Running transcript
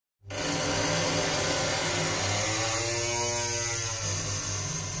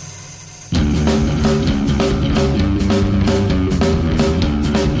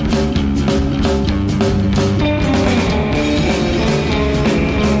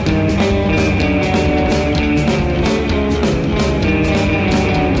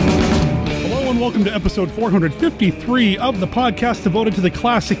episode 453 of the podcast devoted to the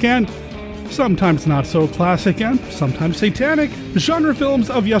classic and sometimes not so classic and sometimes satanic genre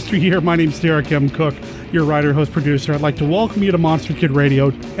films of yesteryear. My name's Derek M. Cook, your writer, host, producer. I'd like to welcome you to Monster Kid Radio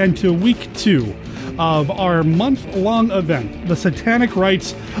and to week 2 of our month-long event, the Satanic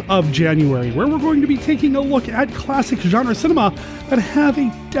Rites of January, where we're going to be taking a look at classic genre cinema that have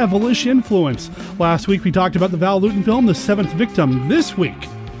a devilish influence. Last week we talked about the Val Lewton film, The Seventh Victim. This week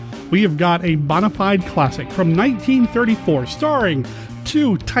we have got a bona fide classic from 1934 starring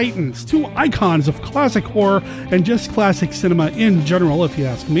two titans, two icons of classic horror and just classic cinema in general, if you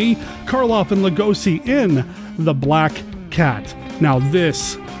ask me, Karloff and Lugosi in The Black Cat. Now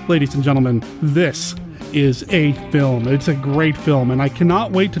this, ladies and gentlemen, this is a film. It's a great film, and I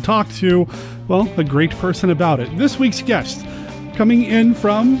cannot wait to talk to, well, a great person about it. This week's guest, coming in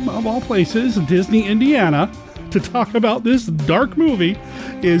from, of all places, Disney, Indiana, to talk about this dark movie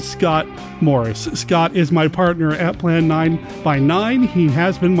is Scott Morris. Scott is my partner at Plan 9 by 9. He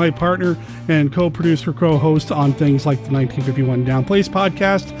has been my partner and co-producer, co-host on things like the 1951 Downplays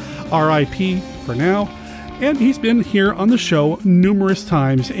podcast, RIP for now. And he's been here on the show numerous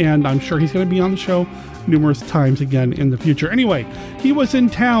times, and I'm sure he's going to be on the show numerous times again in the future. Anyway, he was in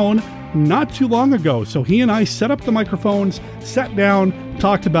town not too long ago, so he and I set up the microphones, sat down,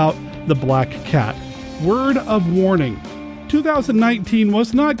 talked about The Black Cat. Word of warning, 2019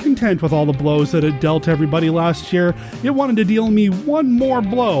 was not content with all the blows that it dealt everybody last year. It wanted to deal me one more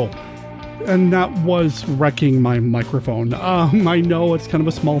blow, and that was wrecking my microphone. I know it's kind of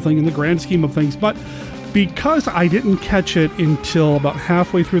a small thing in the grand scheme of things, but because I didn't catch it until about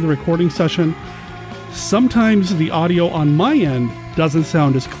halfway through the recording session, sometimes the audio on my end doesn't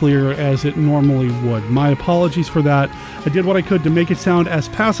sound as clear as it normally would. My apologies for that. I did what I could to make it sound as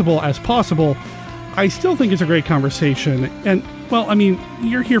passable as possible. I still think it's a great conversation, and, well, I mean,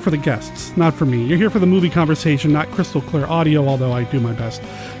 you're here for the guests, not for me. You're here for the movie conversation, not crystal clear audio, although I do my best.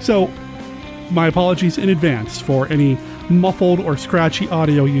 So, my apologies in advance for any muffled or scratchy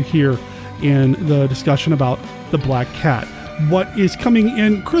audio you hear in the discussion about The Black Cat. What is coming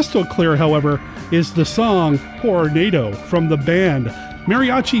in crystal clear, however, is the song Hornado from the band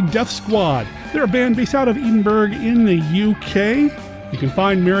Mariachi Death Squad. They're a band based out of Edinburgh in the UK. You can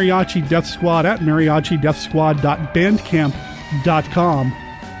find Mariachi Death Squad at mariachideathsquad.bandcamp.com.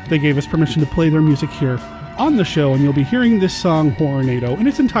 They gave us permission to play their music here on the show, and you'll be hearing this song Hornado in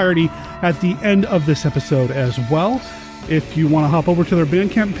its entirety at the end of this episode as well. If you want to hop over to their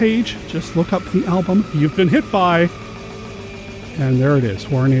Bandcamp page, just look up the album You've Been Hit By, and there it is.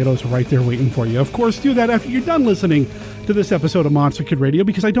 Hornado's right there waiting for you. Of course, do that after you're done listening to this episode of Monster Kid Radio,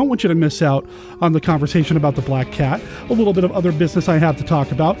 because I don't want you to miss out on the conversation about The Black Cat, a little bit of other business I have to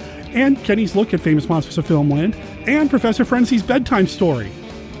talk about, and Kenny's look at Famous Monsters of Filmland, and Professor Frenzy's Bedtime Story.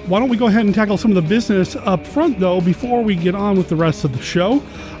 Why don't we go ahead and tackle some of the business up front, though, before we get on with the rest of the show.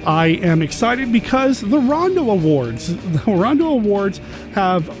 I am excited because the Rondo Awards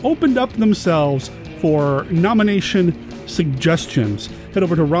have opened up themselves for nomination suggestions. Head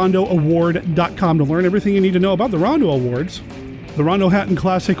over to rondoaward.com to learn everything you need to know about the Rondo Awards. The Rondo Hatton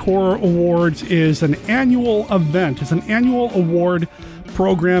Classic Horror Awards is an annual event. It's an annual award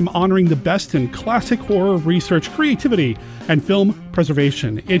program honoring the best in classic horror research, creativity, and film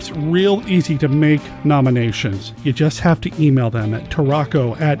preservation. It's real easy to make nominations. You just have to email them at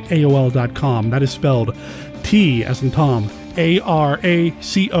taraco@aol.com. That is spelled T as in Tom,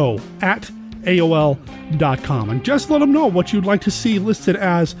 ARACO @AOL.com. And just let them know what you'd like to see listed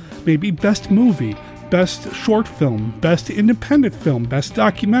as maybe best movie, best short film, best independent film, best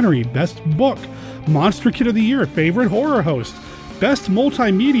documentary, best book, Monster Kid of the Year, favorite horror host, best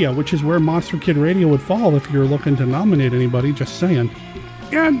multimedia, which is where Monster Kid Radio would fall if you're looking to nominate anybody, just saying.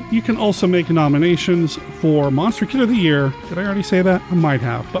 And you can also make nominations for Monster Kid of the Year. Did I already say that? I might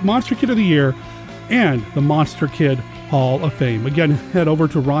have. But Monster Kid of the Year and the Monster Kid Hall of Fame. Again, head over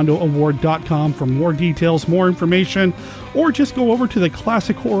to rondoaward.com for more details, more information, or just go over to the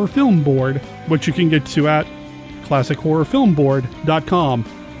Classic Horror Film Board, which you can get to at classichorrorfilmboard.com,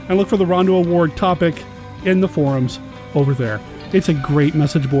 and look for the Rondo Award topic in the forums over there. It's a great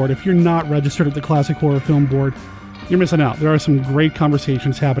message board. If you're not registered at the Classic Horror Film Board, you're missing out. There are some great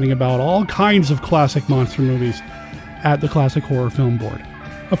conversations happening about all kinds of classic monster movies at the Classic Horror Film Board.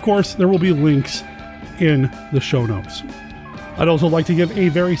 Of course, there will be links in the show notes. I'd also like to give a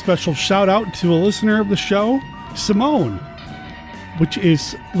very special shout out to a listener of the show, Simone, which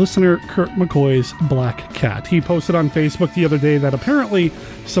is listener Kurt McCoy's Black Cat. He posted on Facebook the other day that apparently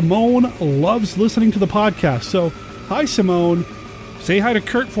Simone loves listening to the podcast. So, hi Simone, say hi to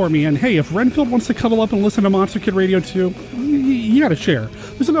Kurt for me. And hey, if Renfield wants to cuddle up and listen to Monster Kid Radio too, you You got to share.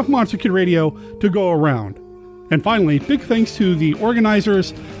 There's enough Monster Kid Radio to go around. And finally, big thanks to the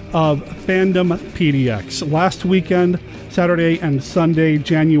organizers of Fandom PDX. Last weekend, Saturday and Sunday,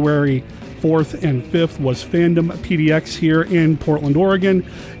 January 4th and 5th, was Fandom PDX here in Portland, Oregon,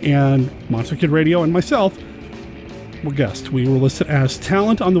 and Monster Kid Radio and myself were guests. We were listed as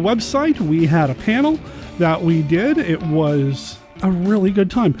talent on the website. We had a panel that we did. It was a really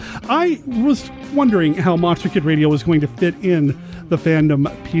good time. I was wondering how Monster Kid Radio was going to fit in the Fandom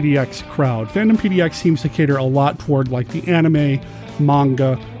PDX crowd. Fandom PDX seems to cater a lot toward like the anime,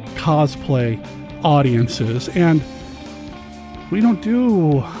 manga, cosplay audiences, and we don't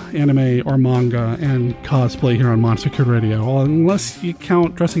do anime or manga and cosplay here on Monster Kid Radio, unless you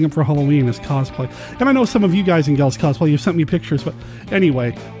count dressing up for Halloween as cosplay. And I know some of you guys and gals cosplay, you've sent me pictures, but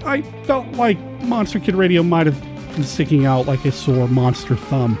anyway, I felt like Monster Kid Radio might have been sticking out like a sore monster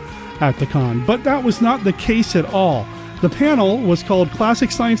thumb at the con. But that was not the case at all. The panel was called Classic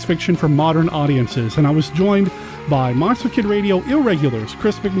Science Fiction for Modern Audiences, and I was joined by Monster Kid Radio Irregulars,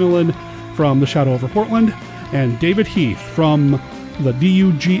 Chris McMillan from The Shadow Over Portland, and David Heath from the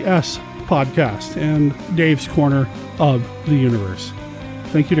DUGS podcast and Dave's Corner of the Universe.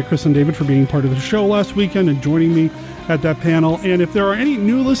 Thank you to Chris and David for being part of the show last weekend and joining me at that panel. And if there are any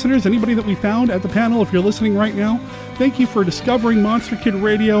new listeners, anybody that we found at the panel, if you're listening right now, thank you for discovering Monster Kid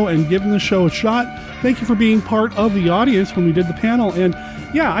Radio and giving the show a shot. Thank you for being part of the audience when we did the panel. And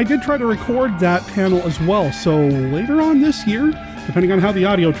yeah, I did try to record that panel as well. So later on this year, depending on how the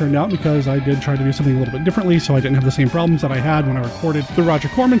audio turned out, because I did try to do something a little bit differently so I didn't have the same problems that I had when I recorded the Roger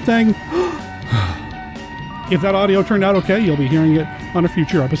Corman thing. If that audio turned out okay, you'll be hearing it on a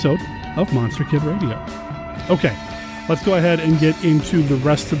future episode of Monster Kid Radio. Okay, let's go ahead and get into the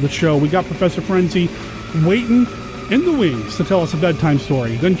rest of the show. We got Professor Frenzy waiting in the wings to tell us a bedtime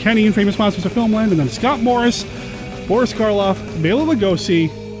story. Then Kenny and Famous Monsters of Filmland, and then Scott Morris, Boris Karloff, Bela Lugosi,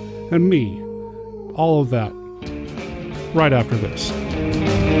 and me. All of that right after this.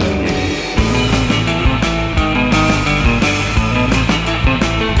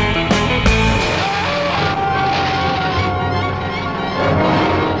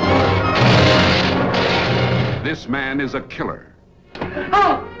 This man is a killer.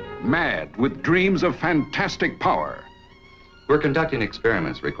 Mad with dreams of fantastic power. We're conducting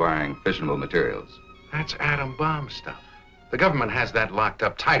experiments requiring fissionable materials. That's atom bomb stuff. The government has that locked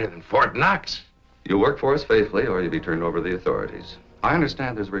up tighter than Fort Knox. You work for us faithfully, or you'll be turned over to the authorities. I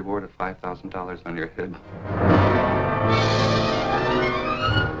understand there's a reward of $5,000 on your head.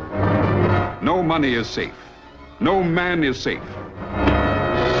 No money is safe. No man is safe.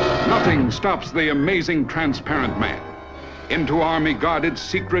 Nothing stops the amazing transparent man. Into army-guarded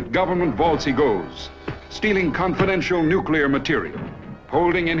secret government vaults he goes, stealing confidential nuclear material,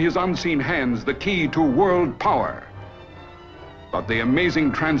 holding in his unseen hands the key to world power. But the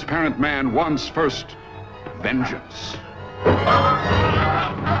amazing transparent man wants first vengeance.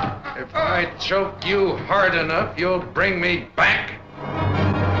 If I choke you hard enough, you'll bring me back.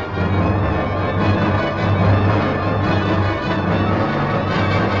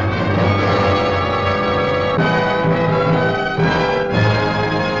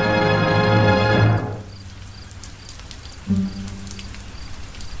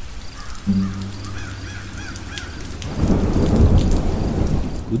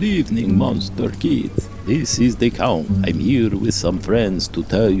 Good evening, Monster Kids. This is the Count. I'm here with some friends to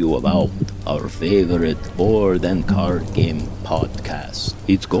tell you about our favorite board and card game podcast.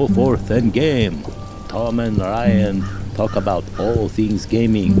 It's Go Forth and Game. Tom and Ryan talk about all things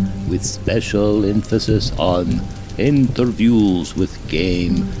gaming with special emphasis on interviews with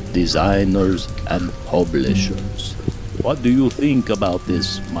game designers and publishers. What do you think about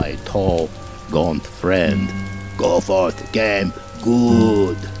this, my tall, gaunt friend? Go Forth Game.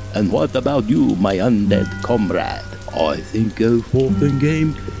 Good. And what about you, my undead comrade? I think Go Forth and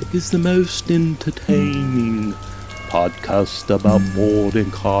Game is the most entertaining podcast about board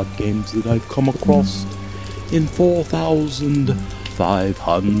and card games that I've come across in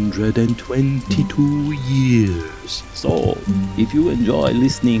 4,522 years. So, if you enjoy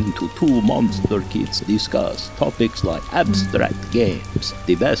listening to two monster kids discuss topics like abstract games,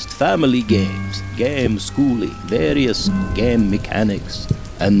 the best family games, game schooling, various game mechanics,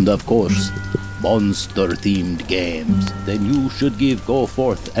 and of course, monster-themed games, then you should give Go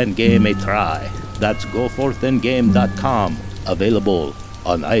Forth and Game a try. That's goforthandgame.com, available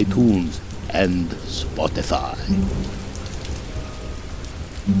on iTunes and Spotify.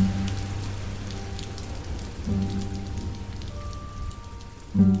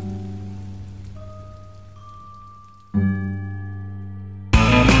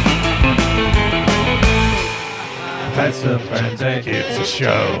 Professor Frenzy, it's a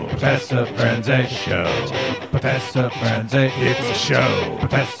show. Professor Frenzy, show. Professor Frenzy, it's a show.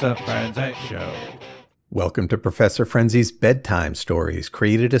 Professor Frenzy, show. Welcome to Professor Frenzy's Bedtime Stories,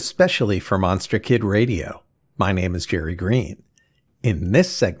 created especially for Monster Kid Radio. My name is Jerry Green. In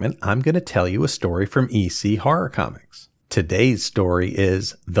this segment, I'm going to tell you a story from EC Horror Comics. Today's story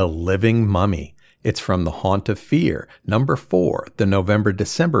is The Living Mummy. It's from The Haunt of Fear, number 4, the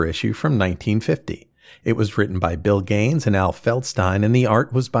November-December issue from 1950. It was written by Bill Gaines and Al Feldstein, and the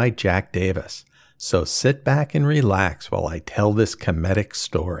art was by Jack Davis. So sit back and relax while I tell this comedic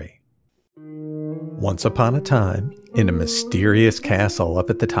story. Once upon a time, in a mysterious castle up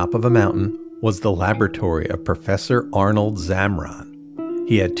at the top of a mountain, was the laboratory of Professor Arnold Zamron.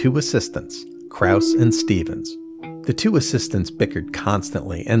 He had 2 assistants, Krauss and Stevens. The 2 assistants bickered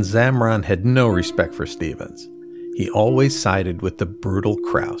constantly, and Zamron had no respect for Stevens. He always sided with the brutal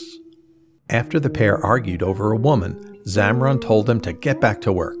Krauss. After the pair argued over a woman, Zamron told them to get back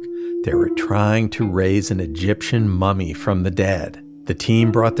to work. They were trying to raise an Egyptian mummy from the dead. The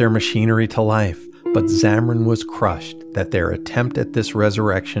team brought their machinery to life, but Zamron was crushed that their attempt at this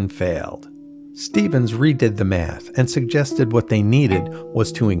resurrection failed. Stevens redid the math and suggested what they needed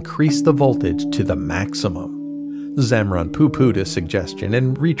was to increase the voltage to the maximum. Zamron poo-pooed his suggestion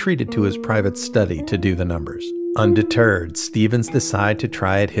and retreated to his private study to do the numbers. Undeterred, Stevens decided to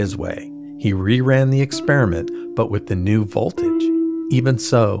try it his way. He reran the experiment, but with the new voltage. Even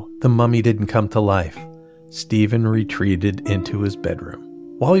so, the mummy didn't come to life. Stephen retreated into his bedroom.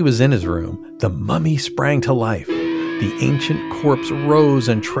 While he was in his room, the mummy sprang to life. The ancient corpse rose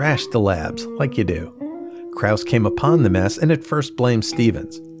and trashed the labs, like you do. Krauss came upon the mess and at first blamed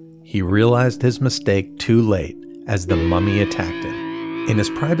Stevens. He realized his mistake too late, as the mummy attacked him. In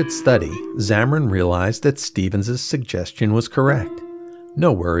his private study, Zamron realized that Stevens' suggestion was correct.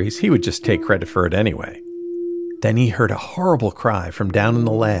 No worries, he would just take credit for it anyway. Then he heard a horrible cry from down in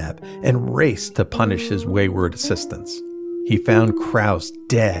the lab and raced to punish his wayward assistants. He found Krauss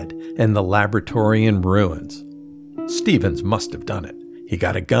dead and the laboratory in ruins. Stevens must have done it. He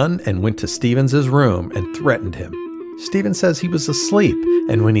got a gun and went to Stevens' room and threatened him. Stevens says he was asleep,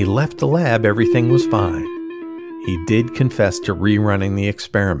 and when he left the lab, everything was fine. He did confess to rerunning the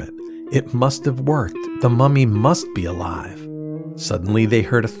experiment. It must have worked. The mummy must be alive. Suddenly they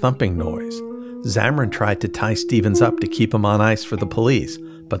heard a thumping noise. Zamron tried to tie Stevens up to keep him on ice for the police,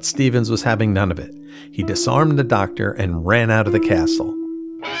 but Stevens was having none of it. He disarmed the doctor and ran out of the castle.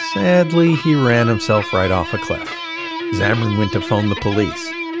 Sadly, he ran himself right off a cliff. Zamron went to phone the police.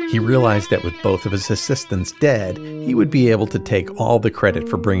 He realized that with both of his assistants dead, he would be able to take all the credit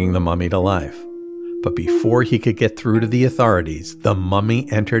for bringing the mummy to life. But before he could get through to the authorities, the mummy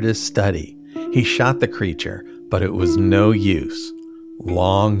entered his study. He shot the creature, but it was no use.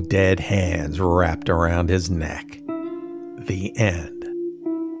 Long dead hands wrapped around his neck. The end.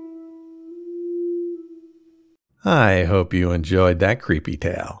 I hope you enjoyed that creepy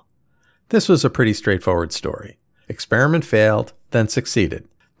tale. This was a pretty straightforward story. Experiment failed, then succeeded.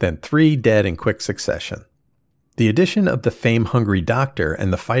 Then 3 dead in quick succession. The addition of the fame-hungry doctor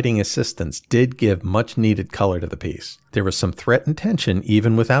and the fighting assistants did give much-needed color to the piece. There was some threat and tension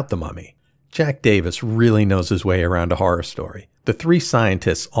even without the mummy. Jack Davis really knows his way around a horror story. The 3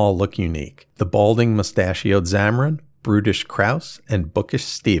 scientists all look unique. The balding, mustachioed Zamron, brutish Krauss, and bookish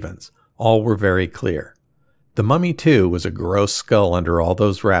Stevens all were very clear. The mummy, too, was a gross skull under all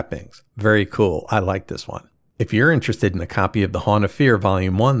those wrappings. Very cool. I like this one. If you're interested in a copy of The Haunt of Fear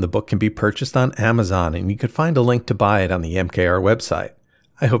Volume 1, the book can be purchased on Amazon, and you can find a link to buy it on the MKR website.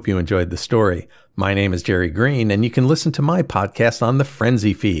 I hope you enjoyed the story. My name is Jerry Green, and you can listen to my podcast on the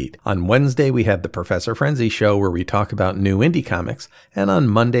Frenzy feed. On Wednesday, we have the Professor Frenzy Show, where we talk about new indie comics, and on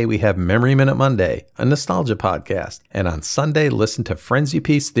Monday, we have Memory Minute Monday, a nostalgia podcast, and on Sunday, listen to Frenzy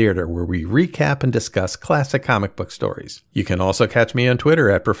Piece Theater, where we recap and discuss classic comic book stories. You can also catch me on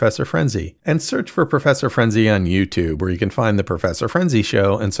Twitter at Professor Frenzy, and search for Professor Frenzy on YouTube, where you can find the Professor Frenzy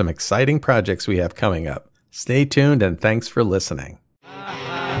Show and some exciting projects we have coming up. Stay tuned, and thanks for listening.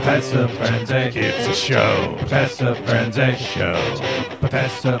 Professor Frenzy, it's a show. Professor Frenzy, show.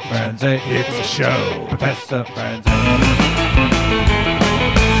 Professor Frenzy, it's a show. Professor Frenzy.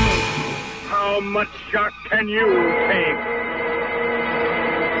 How much shock can you take?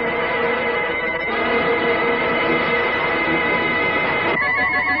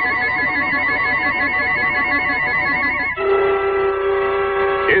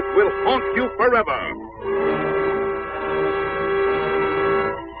 It will haunt you forever.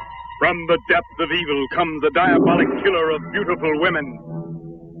 From the depth of evil comes a diabolic killer of beautiful women.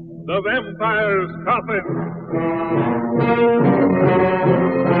 The vampire's coffin.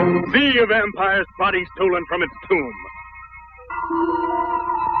 The vampire's body stolen from its tomb.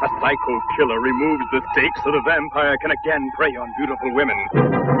 A psycho killer removes the stake so the vampire can again prey on beautiful women.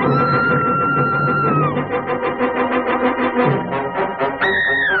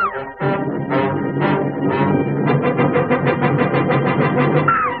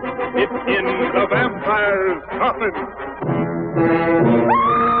 It's in the vampire's coffin.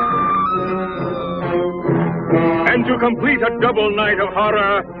 And to complete a double night of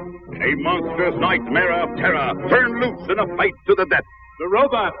horror, a monstrous nightmare of terror, turn loose in a fight to the death. The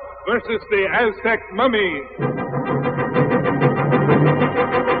robot versus the Aztec mummy.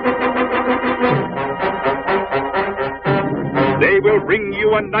 They will bring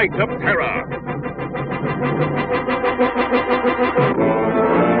you a night of terror.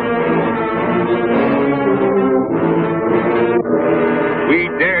 We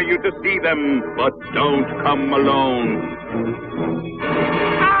dare you to see them, but don't come alone.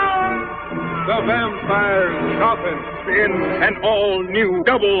 The Vampire's Coffin in an all-new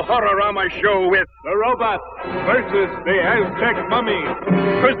double horrorama show with The Robot versus the Aztec Mummy,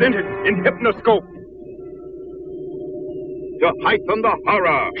 presented in Hypnoscope. To heighten the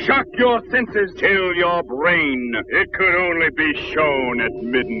horror, shock your senses, chill your brain. It could only be shown at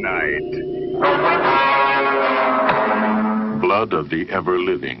midnight. Blood of the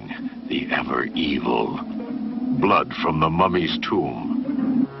ever-living, the ever-evil. Blood from the mummy's tomb.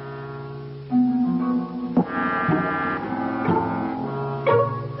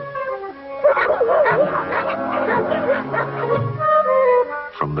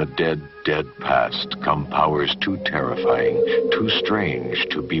 From the dead past come powers too terrifying, too strange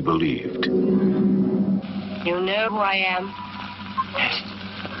to be believed. You know who I am?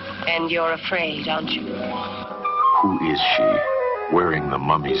 And you're afraid, aren't you? Who is she, wearing the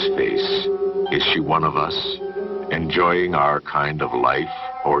mummy's face? Is she one of us, enjoying our kind of life?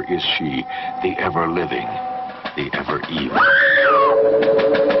 Or is she the ever-living, the ever-evil?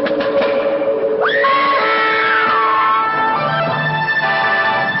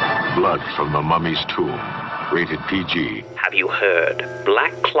 Blood from the Mummy's Tomb, rated PG. Have you heard?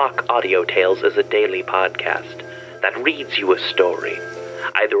 Black Clock Audio Tales is a daily podcast that reads you a story,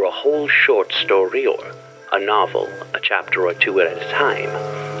 either a whole short story or a novel, a chapter or two at a time.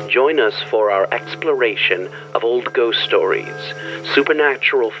 Join us for our exploration of old ghost stories,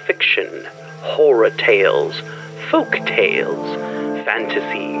 supernatural fiction, horror tales, folk tales,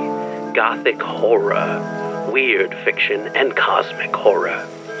 fantasy, gothic horror, weird fiction, and cosmic horror.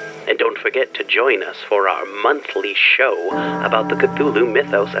 And don't forget to join us for our monthly show about the Cthulhu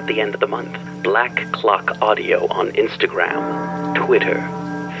mythos at the end of the month. Black Clock Audio on Instagram, Twitter,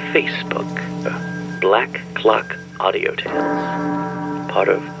 Facebook. Black Clock Audio Tales. Part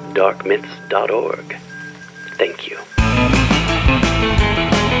of darkmyths.org. Thank you.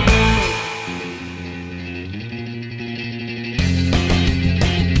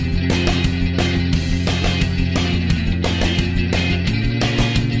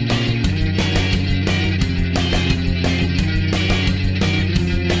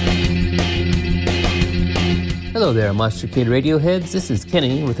 Hello there, Monster Kid Radio heads. This is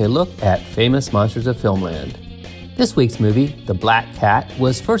Kenny with a look at Famous Monsters of Filmland. This week's movie, The Black Cat,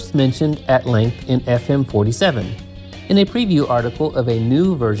 was first mentioned at length in FM 47, in a preview article of a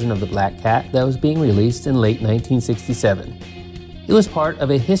new version of The Black Cat that was being released in late 1967. It was part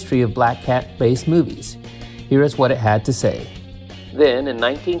of a history of Black Cat-based movies. Here is what it had to say. Then, in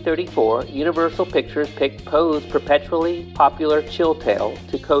 1934, Universal Pictures picked Poe's perpetually popular Chill Tale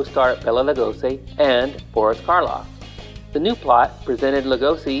to co-star Bela Lugosi and Boris Karloff. The new plot presented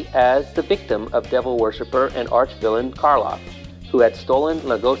Lugosi as the victim of devil worshipper and arch-villain Karloff, who had stolen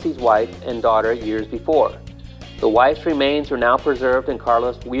Lugosi's wife and daughter years before. The wife's remains are now preserved in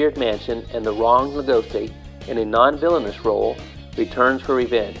Karloff's weird mansion, and the wronged Lugosi, in a non-villainous role, returns for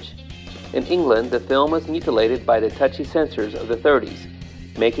revenge. In England, the film was mutilated by the touchy censors of the 30s,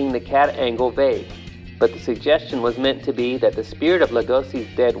 making the cat angle vague, but the suggestion was meant to be that the spirit of Lugosi's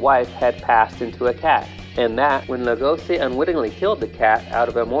dead wife had passed into a cat, and that when Lugosi unwittingly killed the cat out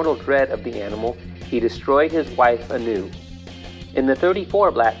of a mortal dread of the animal, he destroyed his wife anew. In the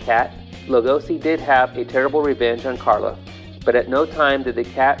 34 Black Cat, Lugosi did have a terrible revenge on Karloff, but at no time did the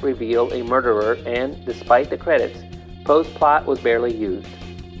cat reveal a murderer, and, despite the credits, Poe's plot was barely used.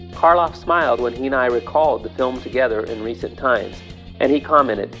 Karloff smiled when he and I recalled the film together in recent times, and he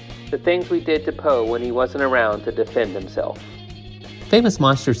commented, "The things we did to Poe when he wasn't around to defend himself." Famous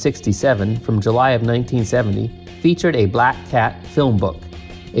Monsters 67 from July of 1970 featured a Black Cat film book,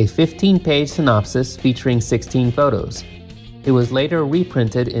 a 15-page synopsis featuring 16 photos. It was later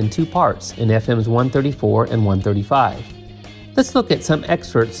reprinted in two parts in FMs 134 and 135. Let's look at some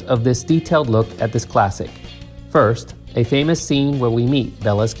excerpts of this detailed look at this classic. First, a famous scene where we meet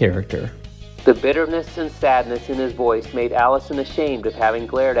Bella's character. The bitterness and sadness in his voice made Allison ashamed of having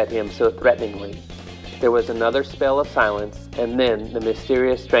glared at him so threateningly. There was another spell of silence, and then the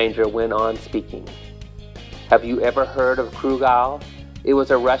mysterious stranger went on speaking. Have you ever heard of Krugau? It was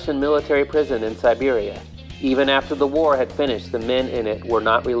a Russian military prison in Siberia. Even after the war had finished, the men in it were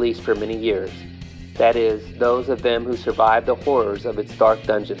not released for many years. That is, those of them who survived the horrors of its dark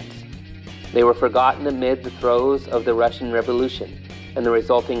dungeons. They were forgotten amid the throes of the Russian Revolution and the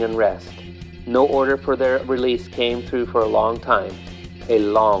resulting unrest. No order for their release came through for a long time. A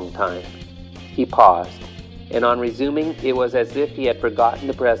long time. He paused, and on resuming, it was as if he had forgotten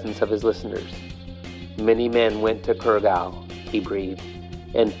the presence of his listeners. Many men went to Krugau, he breathed,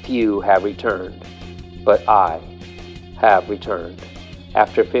 and few have returned. But I have returned.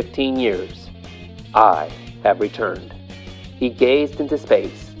 After 15 years, I have returned. He gazed into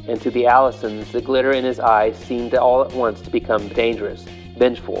space, and to the Allisons, the glitter in his eyes seemed all at once to become dangerous,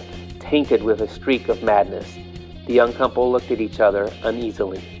 vengeful, tainted with a streak of madness. The young couple looked at each other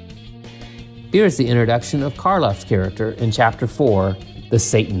uneasily. Here's the introduction of Karloff's character in Chapter 4, The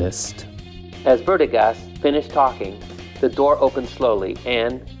Satanist. As Vertigast finished talking, the door opened slowly,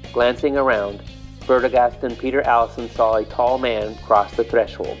 and, glancing around, Vertigast and Peter Allison saw a tall man cross the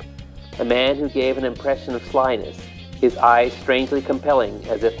threshold. A man who gave an impression of slyness, his eyes strangely compelling,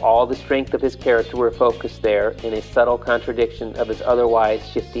 as if all the strength of his character were focused there in a subtle contradiction of his otherwise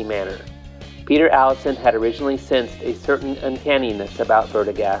shifty manner. Peter Allison had originally sensed a certain uncanniness about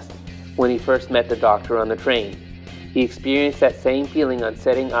Vertigast when he first met the doctor on the train. He experienced that same feeling on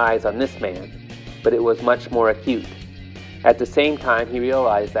setting eyes on this man, but it was much more acute. At the same time, he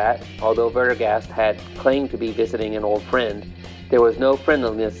realized that, although Vertigast had claimed to be visiting an old friend, there was no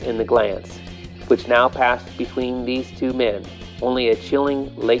friendliness in the glance, which now passed between these two men, only a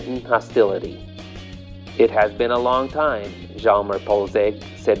chilling, latent hostility. It has been a long time, Ulmer Polzig,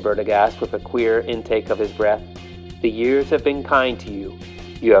 said Vertigast with a queer intake of his breath. The years have been kind to you.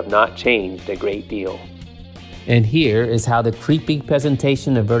 You have not changed a great deal. And here is how the creepy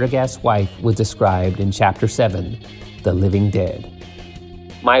presentation of Vertigast's wife was described in Chapter 7, The Living Dead.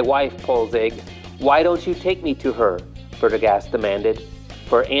 My wife, Polzig, why don't you take me to her? Vertigast demanded.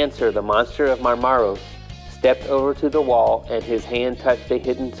 For answer, the monster of Marmaros stepped over to the wall and his hand touched a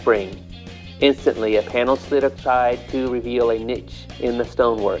hidden spring. Instantly, a panel slid aside to reveal a niche in the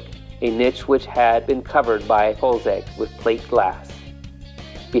stonework, a niche which had been covered by Polzig with plate glass.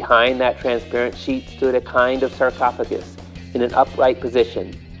 Behind that transparent sheet stood a kind of sarcophagus in an upright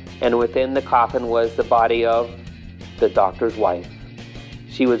position, and within the coffin was the body of the doctor's wife.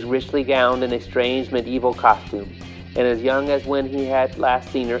 She was richly gowned in a strange medieval costume, and as young as when he had last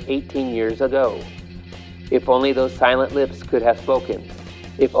seen her 18 years ago. If only those silent lips could have spoken.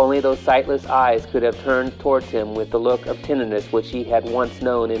 If only those sightless eyes could have turned towards him with the look of tenderness which he had once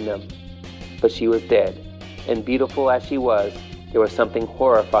known in them. But she was dead, and beautiful as she was, there was something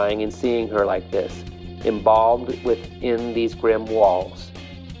horrifying in seeing her like this, embalmed within these grim walls.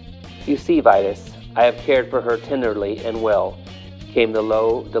 You see, Vitus, I have cared for her tenderly and well, came the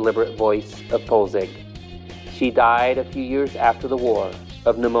low, deliberate voice of Polzig. She died a few years after the war,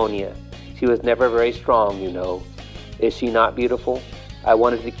 of pneumonia. She was never very strong, you know. Is she not beautiful? I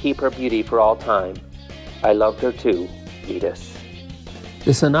wanted to keep her beauty for all time. I loved her too, Vitus.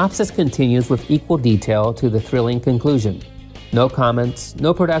 The synopsis continues with equal detail to the thrilling conclusion. No comments,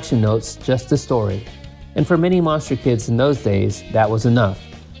 no production notes, just the story. And for many monster kids in those days, that was enough,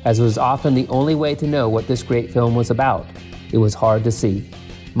 as it was often the only way to know what this great film was about. It was hard to see.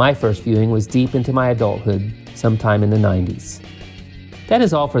 My first viewing was deep into my adulthood, sometime in the 90s. That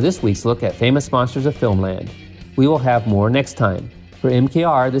is all for this week's look at Famous Monsters of Filmland. We will have more next time. For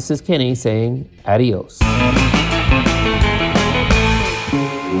MKR, this is Kenny saying adios.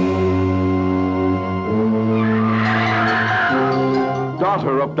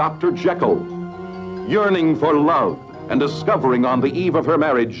 Daughter of Dr. Jekyll, yearning for love and discovering on the eve of her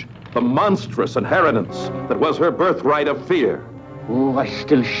marriage the monstrous inheritance that was her birthright of fear. Oh, I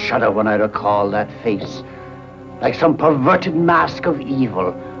still shudder when I recall that face, like some perverted mask of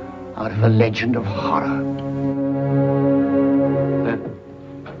evil out of a legend of horror.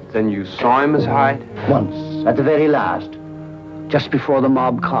 Then you saw him, Miss Hyde? Once, at the very last, just before the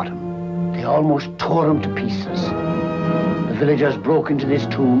mob caught him. They almost tore him to pieces. The villagers broke into this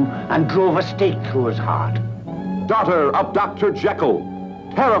tomb and drove a stake through his heart. Daughter of Dr. Jekyll,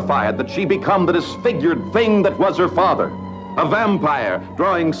 terrified that she become the disfigured thing that was her father, a vampire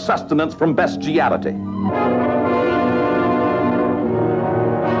drawing sustenance from bestiality.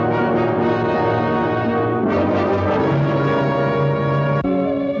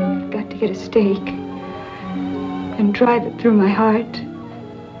 get a stake and drive it through my heart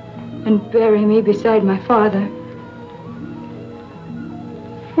and bury me beside my father.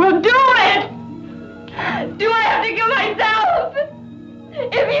 Well, do it! Do I have to kill myself?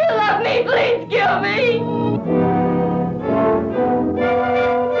 If you love me, please kill me!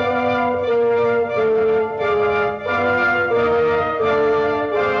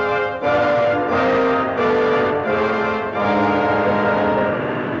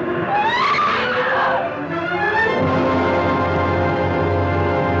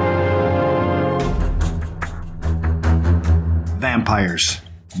 Vampires,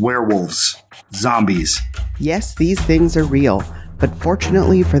 werewolves, zombies. Yes, these things are real, but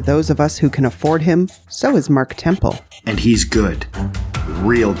fortunately for those of us who can afford him, so is Mark Temple. And he's good.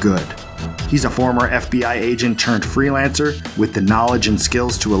 Real good. He's a former FBI agent turned freelancer with the knowledge and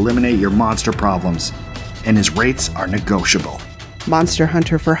skills to eliminate your monster problems. And his rates are negotiable. Monster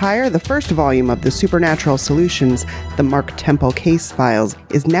Hunter for Hire, the first volume of the Supernatural Solutions, the Mark Temple Case Files,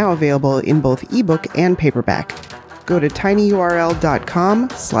 is now available in both ebook and paperback. Go to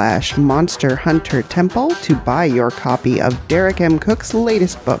tinyurl.com/monsterhuntertemple to buy your copy of Derek M. Cook's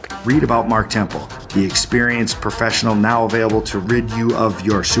latest book. Read about Mark Temple, the experienced professional now available to rid you of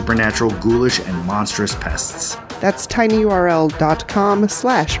your supernatural, ghoulish, and monstrous pests. That's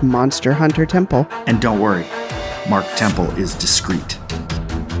tinyurl.com/monsterhuntertemple. And don't worry, Mark Temple is discreet.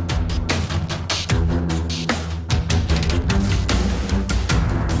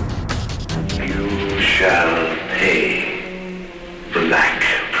 You shall pay, Black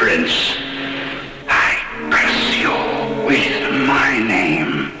Prince. I curse you with my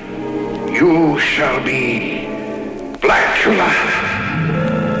name. You shall be Blackula.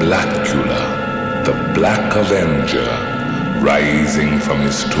 Blackula, the Black Avenger, rising from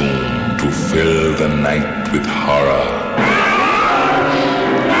his tomb to fill the night with horror.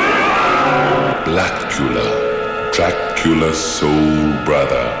 Blackula, Dracula's soul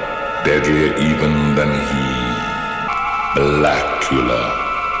brother, deadlier even than he. Blackula,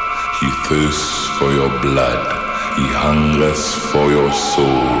 he thirsts for your blood, he hungers for your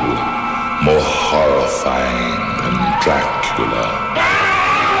soul, more horrifying than Dracula.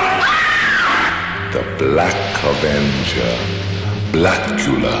 The Black Avenger,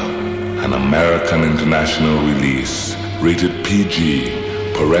 Blackula, an American international release, rated PG,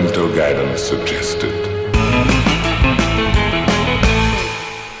 parental guidance suggested.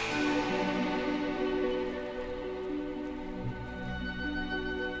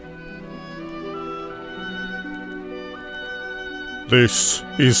 This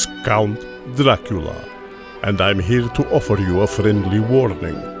is Count Dracula, and I'm here to offer you a friendly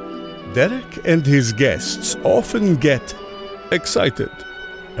warning. Derek and his guests often get excited,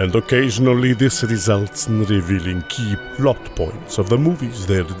 and occasionally this results in revealing key plot points of the movies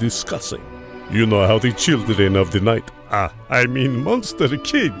they're discussing. You know how the children of the night, monster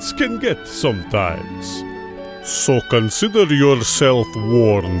kids, can get sometimes. So consider yourself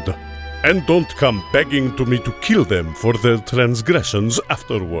warned. And don't come begging to me to kill them for their transgressions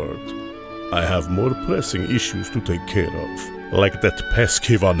afterward. I have more pressing issues to take care of, like that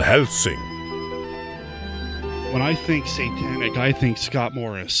pesky Van Helsing. When I think satanic, I think Scott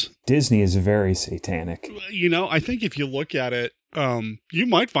Morris. Disney is very satanic. You know, I think if you look at it, you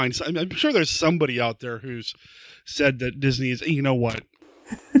might find, I'm sure there's somebody out there who's said that Disney is, you know what?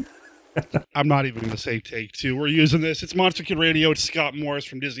 I'm not even going to say take two. We're using this. It's Monster Kid Radio. It's Scott Morris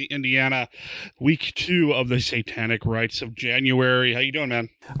from Disney, Indiana. Week 2 of the Satanic Rites of January. How you doing, man?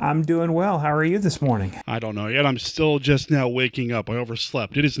 I'm doing well. How are you this morning? I don't know yet. I'm still just now waking up. I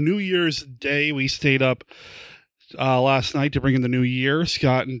overslept. It is New Year's Day. We stayed up last night to bring in the new year.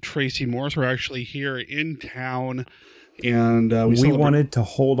 Scott and Tracy Morris were actually here in town. And we wanted to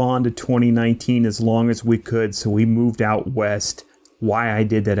hold on to 2019 as long as we could, so we moved out west. Why I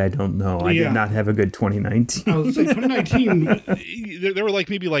did that, I don't know. I did not have a good 2019. I was saying 2019. There were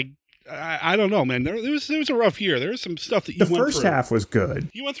I don't know, man. There was a rough year. There was some stuff that you went through. The first half was good.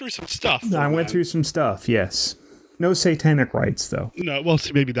 You went through some stuff. I went through some stuff. Yes. No satanic rites, though. No. Well,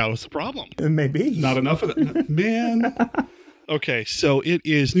 see, maybe that was the problem. Maybe not enough of it, man. Okay, so it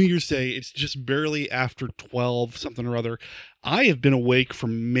is New Year's Day. It's just barely after 12, something or other. I have been awake for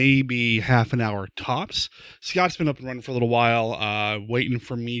maybe half an hour tops. Scott's been up and running for a little while, waiting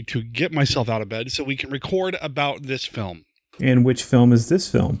for me to get myself out of bed so we can record about this film. And which film is this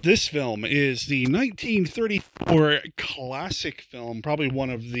film? This film is the 1934 classic film, probably one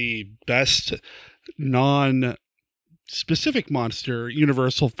of the best non-specific monster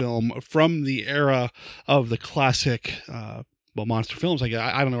universal film from the era of the classic monster films. I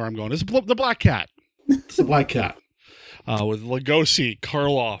don't know where I'm going. It's The Black Cat. It's The Black Cat. With Lugosi,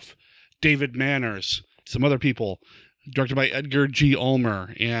 Karloff, David Manners, some other people. Directed by Edgar G.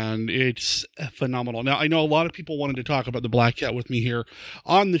 Ulmer, and it's phenomenal. Now, I know a lot of people wanted to talk about The Black Cat with me here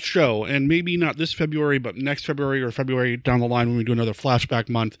on the show, and maybe not this February, but next February or February down the line when we do another flashback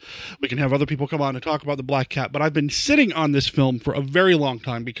month, we can have other people come on and talk about The Black Cat. But I've been sitting on this film for a very long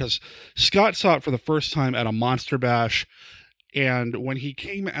time because Scott saw it for the first time at a Monster Bash, and when he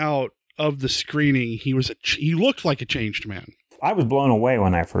came out of the screening, he looked like a changed man. I was blown away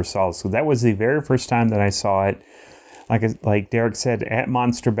when I first saw it. So that was the very first time that I saw it. Like Derek said, at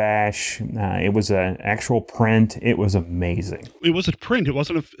Monster Bash, it was an actual print. It was amazing. It was a print. It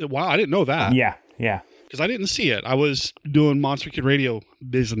wasn't wow, I didn't know that. Yeah. Because I didn't see it. I was doing Monster Kid Radio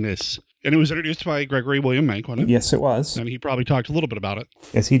business. And it was introduced by Gregory William Mank, wasn't it? Yes, it was. And he probably talked a little bit about it.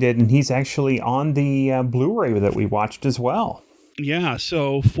 Yes, he did. And he's actually on the Blu-ray that we watched as well. Yeah,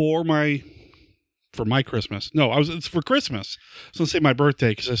 so for my Christmas. No, it's for Christmas. I was going to say my birthday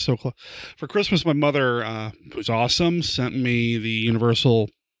because it's so close. For Christmas, my mother, who's awesome, sent me the Universal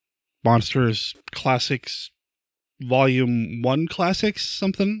Monsters Classics Volume 1 Classics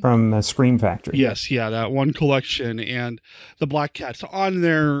something. From Scream Factory. Yes, yeah, that one collection. And The Black Cat's on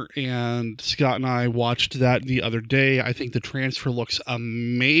there. And Scott and I watched that the other day. I think the transfer looks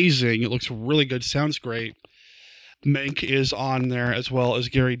amazing. It looks really good. Sounds great. Mank is on there, as well as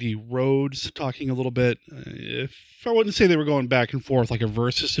Gary D. Rhodes, talking a little bit. If I wouldn't say they were going back and forth like a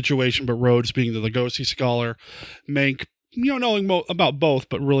versus situation, but Rhodes being the Lugosi scholar, Mank, knowing about both,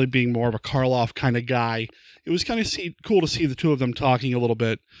 but really being more of a Karloff kind of guy. It was kind of cool to see the two of them talking a little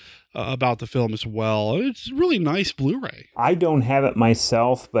bit about the film as well. It's really nice Blu-ray. I don't have it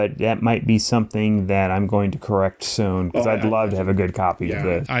myself, but that might be something that I'm going to correct soon, because I'd love to have a good copy of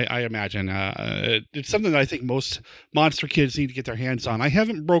this. I imagine. It's something that I think most monster kids need to get their hands on. I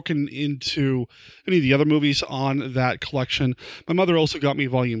haven't broken into any of the other movies on that collection. My mother also got me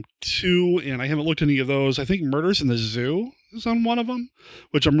Volume 2, and I haven't looked at any of those. I think Murders in the Zoo is on one of them,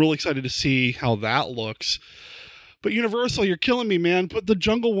 which I'm really excited to see how that looks. But Universal, you're killing me, man. Put the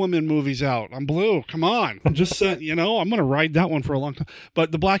Jungle Woman movies out on Blue. Come on. I'm just saying, I'm going to ride that one for a long time.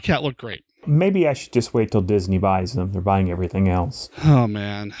 But The Black Cat looked great. Maybe I should just wait till Disney buys them. They're buying everything else. Oh,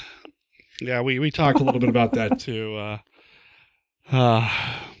 man. Yeah, we talked a little bit about that, too.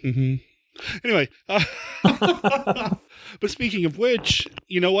 Anyway. But speaking of which,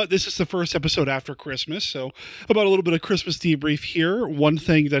 you know what? This is the first episode after Christmas. So about a little bit of Christmas debrief here. One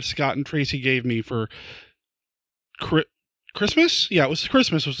thing that Scott and Tracy gave me for Christmas? Yeah, it was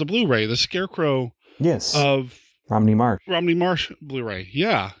Christmas. It was the Blu-ray, the Scarecrow of Romney Marsh Blu-ray.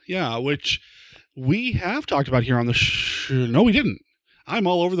 Yeah, which we have talked about here on the show. No, we didn't. I'm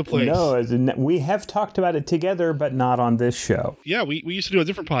all over the place. No, as in, we have talked about it together, but not on this show. Yeah, we used to do a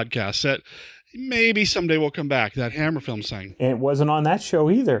different podcast that maybe someday will come back, that Hammer Film thing. And it wasn't on that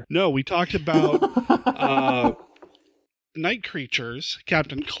show either. No, we talked about Night Creatures,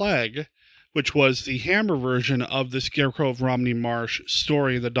 Captain Clegg, which was the Hammer version of the Scarecrow of Romney Marsh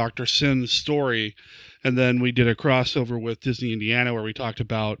story, the Dr. Sin story. And then we did a crossover with Disney Indiana where we talked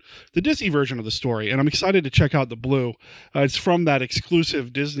about the Disney version of the story. And I'm excited to check out the Blue. It's from that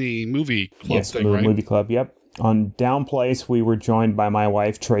exclusive Disney movie club thing, right? Movie club, yep. On Downplace, we were joined by my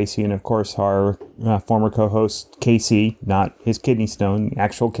wife, Tracy, and of course our former co-host, Casey, not his kidney stone,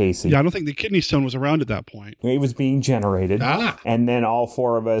 actual Casey. Yeah, I don't think the kidney stone was around at that point. It was being generated. And then all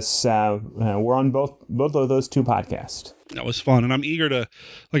four of us were on both of those two podcasts. That was fun, and I'm eager to,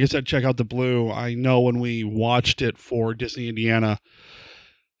 like I said, check out the Blue. I know when we watched it for Disney Indiana,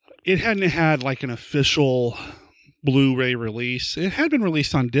 it hadn't had like an official Blu-ray release. It had been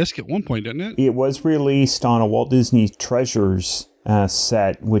released on disc at one point, didn't it? It was released on a Walt Disney Treasures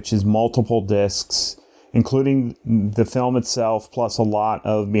set, which is multiple discs, including the film itself, plus a lot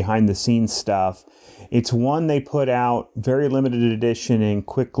of behind-the-scenes stuff. It's one they put out, very limited edition, and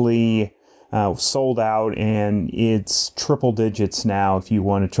quickly sold out, and it's triple digits now if you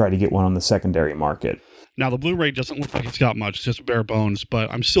want to try to get one on the secondary market. Now, the Blu-ray doesn't look like it's got much. It's just bare bones,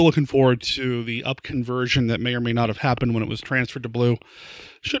 but I'm still looking forward to the up conversion that may or may not have happened when it was transferred to Blue.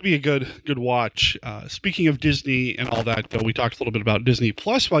 Should be a good watch. Speaking of Disney and all that, though, we talked a little bit about Disney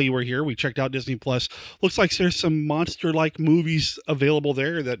Plus while you were here. We checked out Disney Plus. Looks like there's some monster-like movies available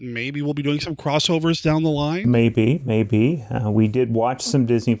there that maybe we'll be doing some crossovers down the line. Maybe. We did watch some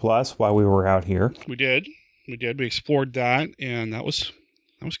Disney Plus while we were out here. We did. We explored that, and that was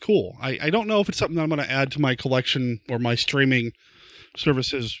cool. I don't know if it's something that I'm going to add to my collection or my streaming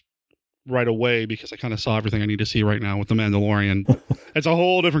services right away, because I kind of saw everything I need to see right now with The Mandalorian. It's a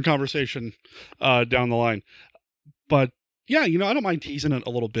whole different conversation down the line. But Yeah, I don't mind teasing it a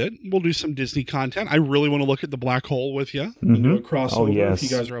little bit. We'll do some Disney content. I really want to look at the black hole with you and do a crossover if you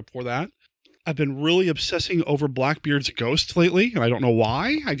guys are up for that. I've been really obsessing over Blackbeard's Ghost lately, and I don't know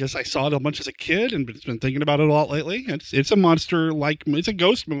why. I saw it a bunch as a kid and been thinking about it a lot lately. It's a monster, it's a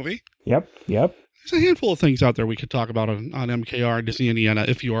ghost movie. Yep. There's a handful of things out there we could talk about on MKR and Disney Indiana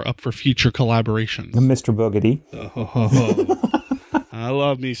if you are up for future collaborations. Mr. Boogedy. I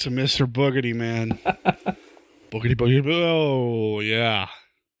love me some Mr. Boogedy, man. Boogedy. Oh, yeah.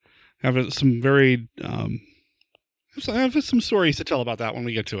 Have some very... I have some stories to tell about that when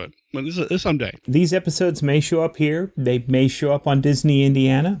we get to it. But this someday. These episodes may show up here. They may show up on Disney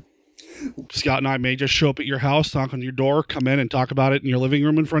Indiana. Scott and I may just show up at your house, knock on your door, come in and talk about it in your living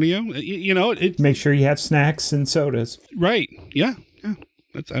room in front of you. Make sure you have snacks and sodas. Right. Yeah.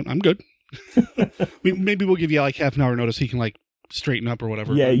 I'm good. Maybe we'll give you like half an hour notice so you can straighten up or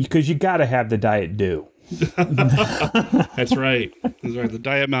whatever. Yeah, because you got to have the Diet Dew. That's right. The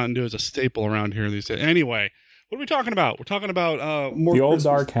Diet Mountain Dew is a staple around here these days. Anyway. What are we talking about? We're talking about more the old Christmas.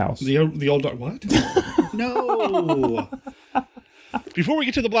 Dark House. The old dark. What? No. Before we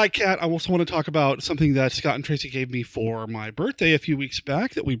get to the Black Cat, I also want to talk about something that Scott and Tracy gave me for my birthday a few weeks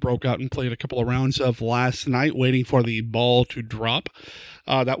back that we broke out and played a couple of rounds of last night, waiting for the ball to drop.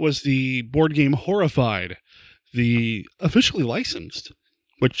 That was the board game Horrified, the officially licensed,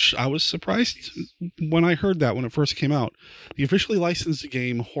 which I was surprised when I heard that when it first came out. The officially licensed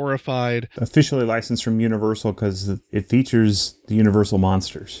game, Horrified. Officially licensed from Universal because it features the Universal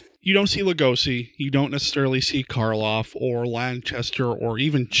monsters. You don't see Lugosi. You don't necessarily see Karloff or Lanchester or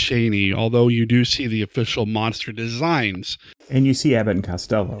even Cheney, although you do see the official monster designs. And you see Abbott and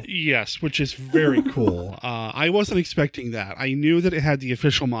Costello. Yes, which is very cool. I wasn't expecting that. I knew that it had the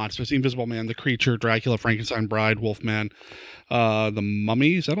official monsters, the Invisible Man, the Creature, Dracula, Frankenstein, Bride, Wolfman, the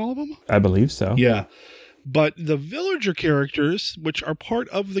Mummy. Is that all of them? I believe so. Yeah. But the villager characters, which are part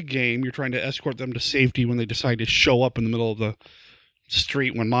of the game, you're trying to escort them to safety when they decide to show up in the middle of the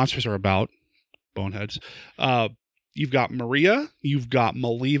street when monsters are about. Boneheads. You've got Maria. You've got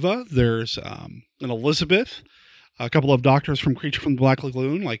Maliva. There's an Elizabeth. A couple of doctors from Creature from the Black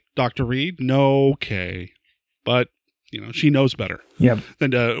Lagoon, like Dr. Reed. No K. But, she knows better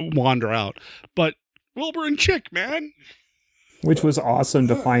than to wander out. But Wilbur and Chick, man. Which was awesome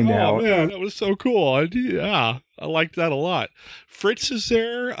to find out. Oh, man, that was so cool. I liked that a lot. Fritz is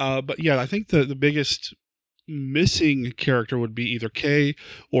there. But, yeah, I think the biggest missing character would be either Kay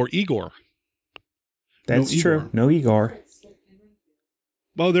or Igor. That's true. No Igor.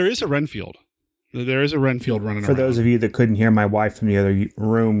 Well, there is a Renfield. There is a Renfield running For around. those of you that couldn't hear, my wife from the other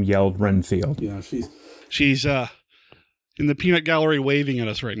room yelled Renfield. Yeah, she's in the peanut gallery waving at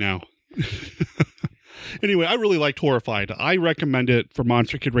us right now. Anyway, I really liked Horrified. I recommend it for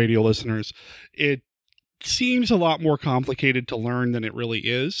Monster Kid Radio listeners. It seems a lot more complicated to learn than it really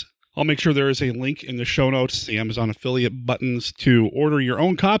is. I'll make sure there is a link in the show notes, the Amazon affiliate buttons, to order your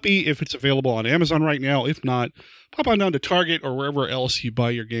own copy if it's available on Amazon right now. If not, pop on down to Target or wherever else you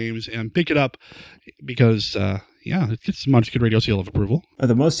buy your games and pick it up because, it gets the Monster Kid Radio seal of approval.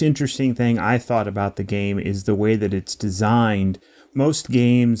 The most interesting thing I thought about the game is the way that it's designed. Most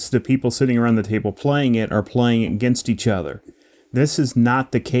games, the people sitting around the table playing it are playing against each other. This is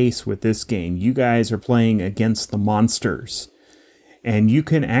not the case with this game. You guys are playing against the monsters. And you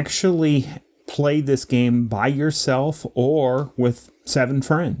can actually play this game by yourself or with 7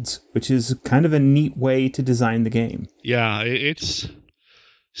 friends, which is kind of a neat way to design the game. Yeah, it's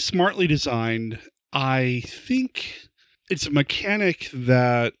smartly designed. I think it's a mechanic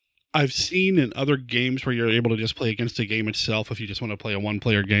that I've seen in other games where you're able to just play against the game itself if you just want to play a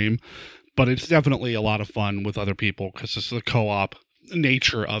one-player game. But it's definitely a lot of fun with other people because it's the co-op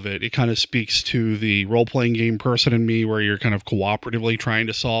nature of it. It kind of speaks to the role-playing game person in me where you're kind of cooperatively trying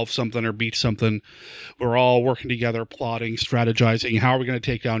to solve something or beat something. We're all working together, plotting, strategizing. How are we going to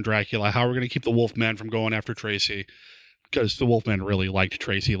take down Dracula? How are we going to keep the Wolfman from going after Tracy? Because the Wolfman really liked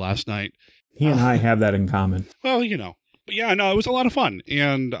Tracy last night. He and I have that in common. Well, But yeah, no, it was a lot of fun.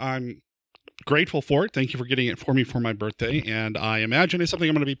 And I'm grateful for it. Thank you for getting it for me for my birthday. And I imagine it's something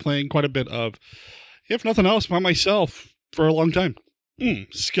I'm going to be playing quite a bit of, if nothing else, by myself for a long time.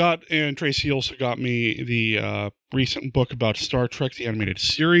 Scott and Tracy also got me the recent book about Star Trek, the animated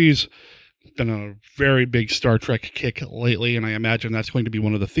series. Been a very big Star Trek kick lately, and I imagine that's going to be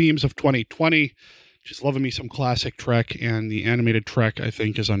one of the themes of 2020. Just loving me some classic Trek, and the animated Trek, I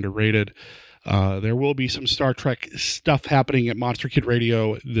think, is underrated. There will be some Star Trek stuff happening at Monster Kid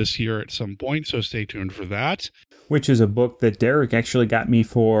Radio this year at some point, so stay tuned for that. which is a book that Derek actually got me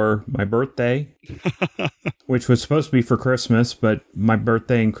for my birthday, which was supposed to be for Christmas, but my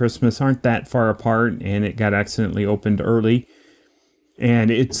birthday and Christmas aren't that far apart, and it got accidentally opened early.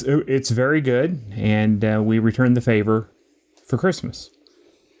 And it's very good, and we returned the favor for Christmas.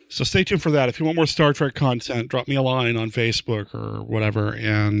 So stay tuned for that. If you want more Star Trek content, drop me a line on Facebook or whatever,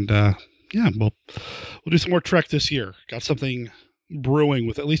 and we'll do some more Trek this year. Got something brewing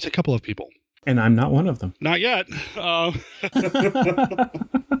with at least a couple of people. And I'm not one of them. Not yet. I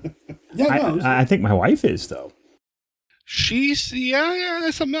think my wife is, though. She's,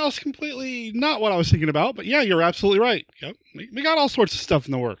 that's something else completely not what I was thinking about. But yeah, you're absolutely right. Yep. We got all sorts of stuff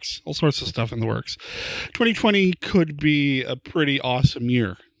in the works. 2020 could be a pretty awesome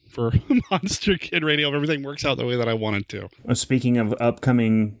year for Monster Kid Radio if everything works out the way that I want it to. Speaking of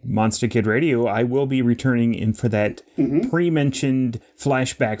upcoming Monster Kid Radio, I will be returning in for that pre-mentioned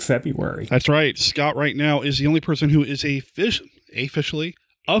Flashback February. That's right. Scott right now is the only person who is officially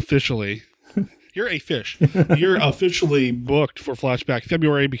you're a fish. You're officially booked for Flashback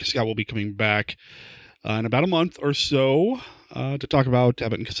February because Scott will be coming back in about a month or so to talk about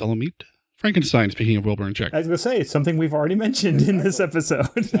Abbott and Costello Meet Frankenstein, speaking of Wilbur and Jack. I was going to say, it's something we've already mentioned in this episode.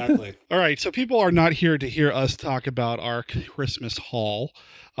 Exactly. All right, so people are not here to hear us talk about our Christmas haul.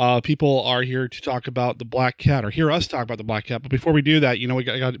 People are here to talk about the Black Cat, or hear us talk about the Black Cat. But before we do that, we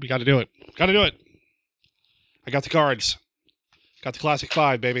got to do it. Got to do it. I got the cards. Got the Classic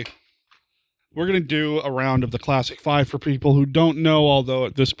 5, baby. We're going to do a round of the Classic 5 for people who don't know, although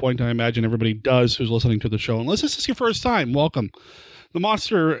at this point I imagine everybody does who's listening to the show. Unless this is your first time, welcome. The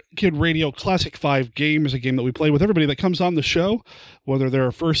Monster Kid Radio Classic 5 game is a game that we play with everybody that comes on the show, whether they're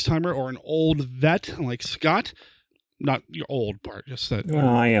a first-timer or an old vet like Scott. Not your old part, just that. Well,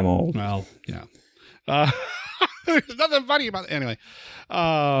 I am old. Well, yeah. There's nothing funny about it. Anyway,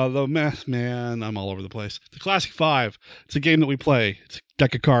 the mess, man, I'm all over the place. The Classic 5, it's a game that we play. It's a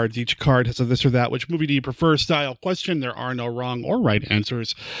deck of cards. Each card has a this or that. Which movie do you prefer style question. There are no wrong or right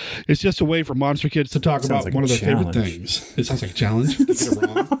answers. It's just a way for Monster Kids to talk about one of their favorite things. It sounds like a challenge. To get it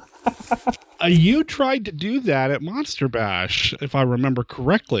wrong. You tried to do that at Monster Bash, if I remember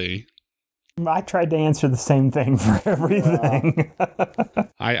correctly. I tried to answer the same thing for everything.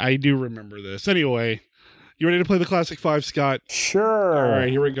 I do remember this. Anyway, you ready to play the Classic 5, Scott? Sure. All right,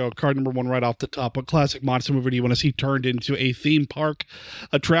 here we go. Card number 1 right off the top. What classic monster movie do you want to see turned into a theme park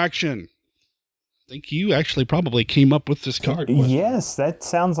attraction? I think you actually probably came up with this card. Yes, that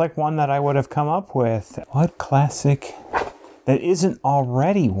sounds like one that I would have come up with. What classic that isn't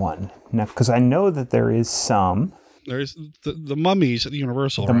already one? Now, because I know that there is some. There's the Mummies at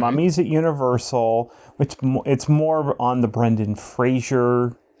Universal, The Mummies at Universal, which it's more on the Brendan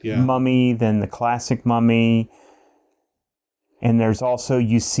Fraser Mummy than the classic Mummy. And there's also,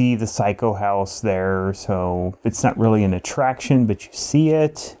 you see the Psycho House there, so it's not really an attraction, but you see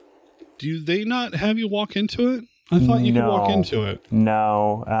it. Do they not have you walk into it? I thought you could walk into it.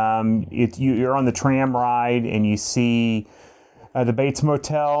 No. You're on the tram ride, and you see the Bates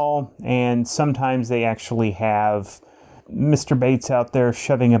Motel, and sometimes they actually have Mr. Bates out there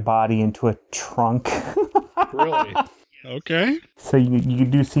shoving a body into a trunk. Really? Okay. So you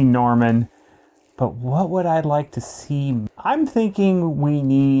do see Norman. But what would I like to see? I'm thinking we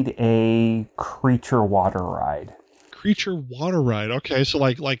need a creature water ride. Creature water ride. Okay, so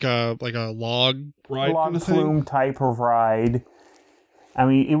like a log ride, log kind of thing? flume type of ride. I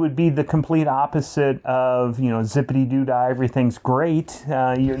mean, it would be the complete opposite of, zippity doo dah, everything's great.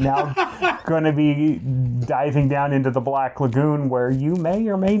 You're now going to be diving down into the Black Lagoon, where you may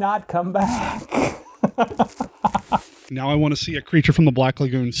or may not come back. Now I want to see a creature from the Black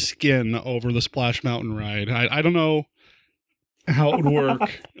Lagoon skin over the Splash Mountain ride. I don't know how it would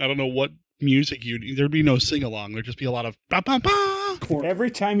work. I don't know what music there'd be no sing-along. There'd just be a lot of ba-ba-ba.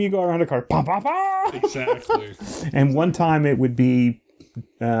 Every time you go around a car, ba-ba-ba. Exactly. And one time it would be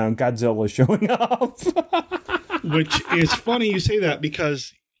Godzilla showing up. Which is funny you say that,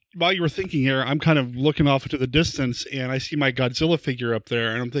 because while you were thinking here, I'm kind of looking off into the distance and I see my Godzilla figure up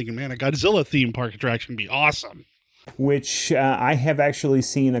there and I'm thinking, man, a Godzilla theme park attraction would be awesome. Which I have actually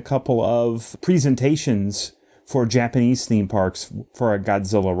seen a couple of presentations for Japanese theme parks for a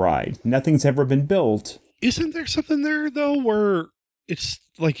Godzilla ride. Nothing's ever been built. Isn't there something there, though, where it's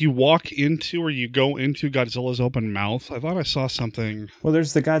like you walk into or you go into Godzilla's open mouth? I thought I saw something. Well,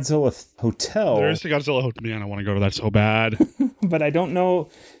 there's the Godzilla Hotel. There's the Godzilla Hotel. Man, I want to go to that so bad. But I don't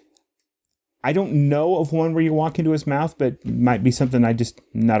know of one where you walk into his mouth, but it might be something I'm just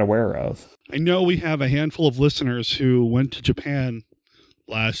not aware of. I know we have a handful of listeners who went to Japan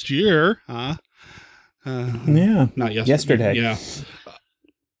last year. Yeah. Not yesterday. Yesterday. Yeah.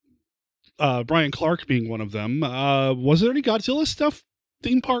 Brian Clark being one of them. Was there any Godzilla stuff,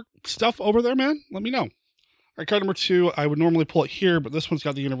 theme park stuff over there, man? Let me know. All right, card number 2, I would normally pull it here, but this one's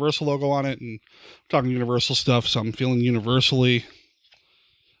got the Universal logo on it, and I'm talking Universal stuff, so I'm feeling universally.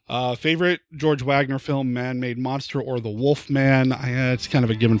 Favorite George Wagner film, Man-Made Monster or The Wolfman? It's kind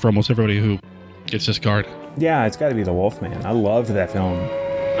of a given for almost everybody who gets this card. Yeah, it's got to be The Wolfman. I loved that film.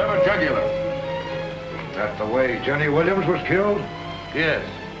 Jugular. That's the way Jenny Williams was killed? Yes.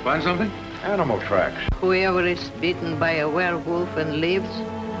 Find something? Animal tracks. Whoever is bitten by a werewolf and lives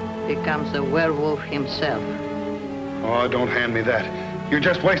becomes a werewolf himself. Oh, don't hand me that. You're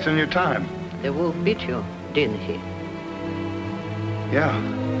just wasting your time. The wolf bit you, didn't he? Yeah.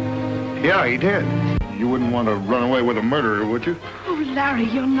 Yeah, he did. You wouldn't want to run away with a murderer, would you? Oh, Larry,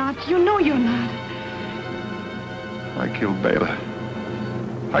 you're not. You know you're not. I killed Bela.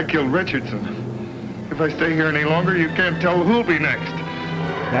 I killed Richardson. If I stay here any longer, you can't tell who'll be next.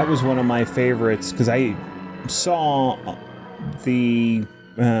 That was one of my favorites because I saw the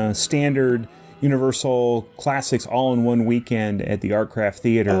standard Universal Classics all in one weekend at the Artcraft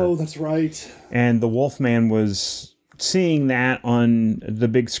Theater. Oh, that's right. And The Wolfman was... Seeing that on the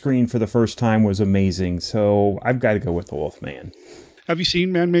big screen for the first time was amazing. So I've got to go with The Wolfman. Have you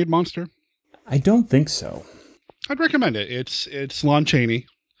seen Man-Made Monster? I don't think so. I'd recommend it. It's Lon Chaney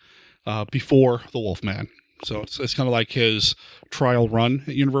before The Wolfman. So it's kind of like his trial run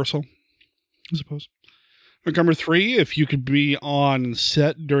at Universal, I suppose. Number 3, if you could be on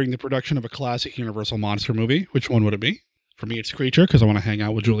set during the production of a classic Universal monster movie, which one would it be? For me, it's Creature, because I want to hang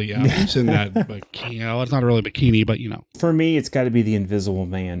out with Julie Adams in that bikini. It's not really a bikini, but For me, it's got to be The Invisible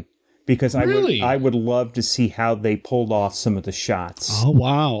Man. Because I would love to see how they pulled off some of the shots. Oh,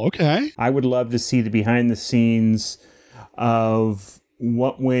 wow. Okay. I would love to see the behind the scenes of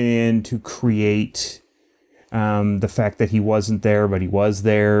what went in to create the fact that he wasn't there, but he was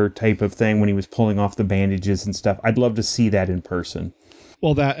there type of thing when he was pulling off the bandages and stuff. I'd love to see that in person.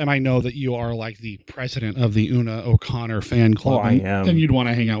 Well, and I know that you are like the president of the Una O'Connor fan club. Oh, I am. And you'd want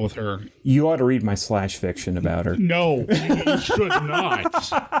to hang out with her. You ought to read my slash fiction about her. No, you should not.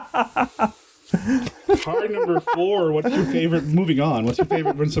 Card number 4, what's your favorite, moving on, what's your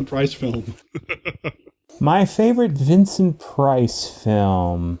favorite Vincent Price film? My favorite Vincent Price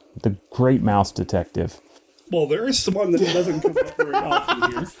film, The Great Mouse Detective. Well, there is one that doesn't come up very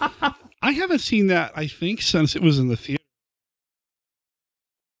often here. I haven't seen that, I think, since it was in the theater.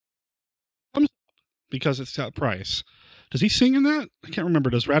 Because it's got Price. Does he sing in that? I can't remember.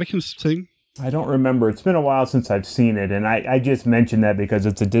 Does Radican sing? I don't remember. It's been a while since I've seen it, and I just mentioned that because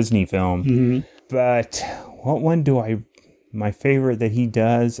it's a Disney film. Mm-hmm. But what one my favorite that he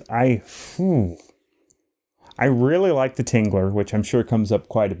does, I really like The Tingler, which I'm sure comes up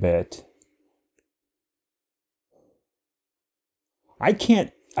quite a bit. I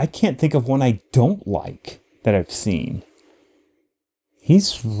can't think of one I don't like that I've seen.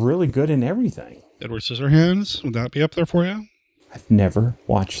 He's really good in everything. Edward Scissorhands, would that be up there for you? I've never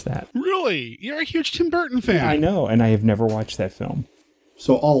watched that. Really? You're a huge Tim Burton fan. I know, and I have never watched that film.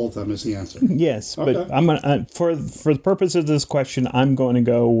 So all of them is the answer. Yes, okay. But I'm gonna for the purpose of this question, I'm going to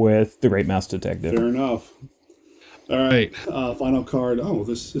go with The Great Mouse Detective. Fair enough. All right, final card. Oh,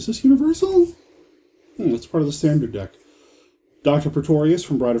 is this Universal? It's part of the standard deck. Dr. Pretorius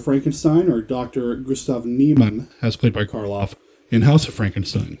from Bride of Frankenstein or Dr. Gustav Niemann, as played by Karloff, in House of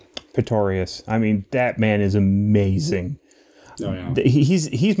Frankenstein. Pretorius. I mean, that man is amazing. Oh, yeah.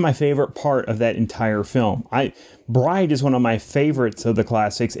 He's my favorite part of that entire film. Bride is one of my favorites of the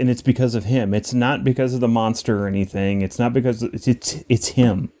classics, and it's because of him. It's not because of the monster or anything. It's not because it's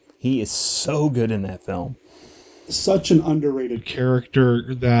him. He is so good in that film. Such an underrated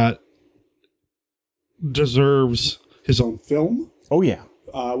character that deserves his own film. Oh, yeah.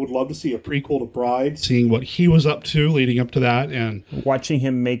 I would love to see a prequel to Bride, seeing what he was up to leading up to that, and watching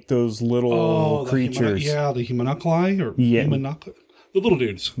him make those little creatures. The homunculi or the little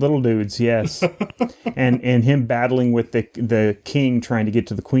dudes. Little dudes, yes. and him battling with the king trying to get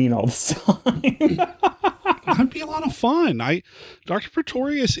to the queen all the time. That'd be a lot of fun. Dr.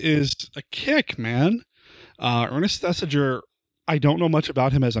 Pretorius is a kick, man. Ernest Thesiger, I don't know much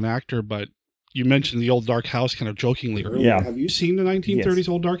about him as an actor, but you mentioned the old Dark House kind of jokingly earlier. Yeah. Have you seen the 1930s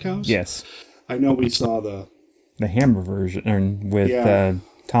old Dark House? Yes. I know we saw the Hammer version with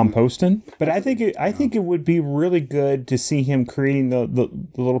Tom Poston. But I think it would be really good to see him creating the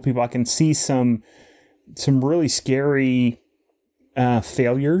little people. I can see some really scary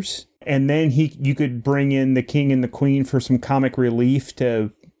failures. And then you could bring in the king and the queen for some comic relief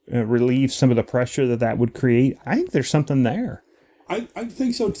to relieve some of the pressure that would create. I think there's something there. I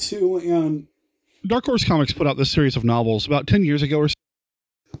think so too. And Dark Horse Comics put out this series of novels about 10 years ago or so.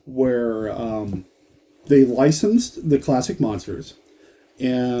 where they licensed the classic monsters,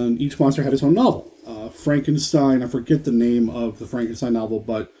 and each monster had its own novel. Frankenstein, I forget the name of the Frankenstein novel,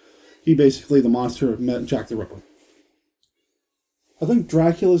 but he basically, the monster, met Jack the Ripper. I think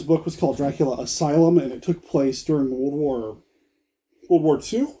Dracula's book was called Dracula Asylum, and it took place during World War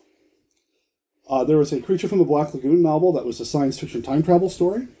II. There was a Creature from the Black Lagoon novel that was a science fiction time travel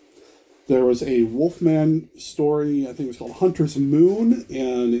story. There was a Wolfman story, I think it was called Hunter's Moon,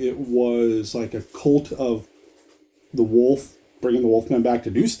 and it was like a cult of the wolf, bringing the Wolfman back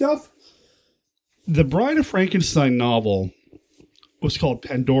to do stuff. The Bride of Frankenstein novel was called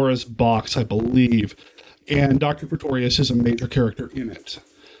Pandora's Box, I believe, and Dr. Pretorius is a major character in it.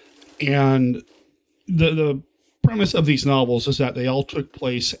 And the premise of these novels is that they all took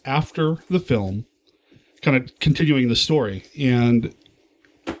place after the film, kind of continuing the story. And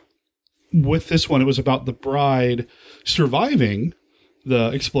with this one, it was about the bride surviving the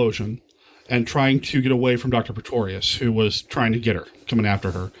explosion and trying to get away from Dr. Pretorius, who was trying to get her, coming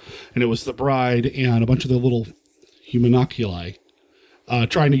after her. And it was the bride and a bunch of the little humanoculi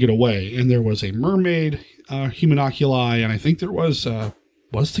trying to get away. And there was a mermaid humanoculi, and I think there was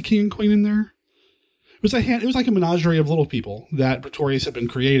the king and queen in there? It was like a menagerie of little people that Pretorius had been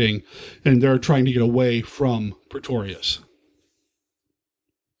creating, and they're trying to get away from Pretorius.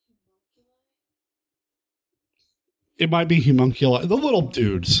 It might be homunculi. The little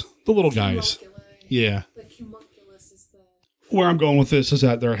dudes. The little guys. Yeah. Where I'm going with this is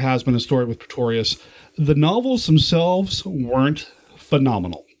that there has been a story with Pretorius. The novels themselves weren't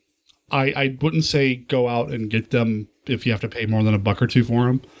phenomenal. I wouldn't say go out and get them if you have to pay more than $1 or $2 for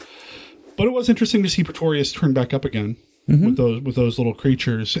them. But it was interesting to see Pretorius turn back up again with those little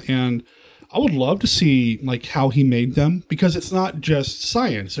creatures. And I would love to see like how he made them, because it's not just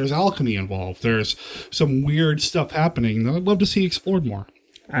science. There's alchemy involved. There's some weird stuff happening that I'd love to see explored more.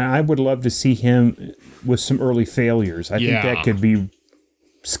 I would love to see him with some early failures. I think that could be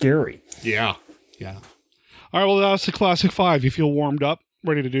scary. Yeah. Yeah. All right. Well, that's the Classic 5. You feel warmed up,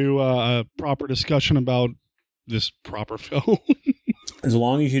 ready to do a proper discussion about this proper film? As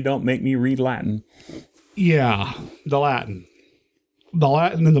long as you don't make me read Latin. Yeah. The Latin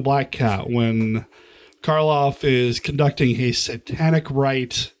and the Black Cat, when Karloff is conducting a satanic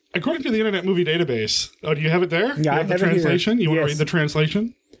rite, according to the Internet Movie Database. Oh, do you have it there? Yeah, I have the translation. You want to read the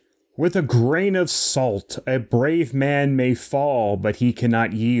translation? With a grain of salt, a brave man may fall, but he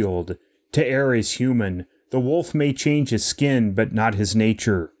cannot yield. To err is human. The wolf may change his skin, but not his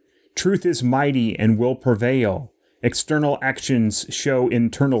nature. Truth is mighty and will prevail. External actions show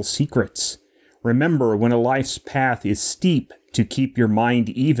internal secrets. Remember, when a life's path is steep, to keep your mind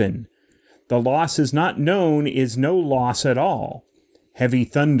even. The loss is not known is no loss at all. Heavy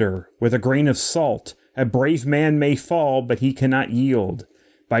thunder, with a grain of salt, a brave man may fall, but he cannot yield.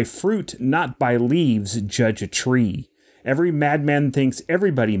 By fruit, not by leaves, judge a tree. Every madman thinks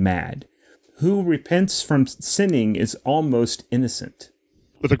everybody mad. Who repents from sinning is almost innocent.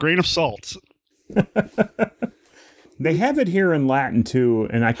 With a grain of salt. They have it here in Latin, too,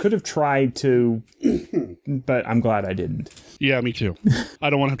 and I could have tried to, but I'm glad I didn't. Yeah, me too.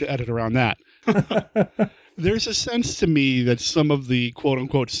 I don't want to have to edit around that. There's a sense to me that some of the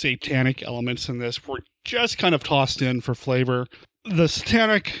quote-unquote satanic elements in this were just kind of tossed in for flavor. The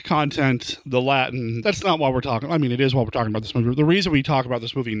satanic content, the Latin, that's not why we're talking. I mean, it is why we're talking about this movie. The reason we talk about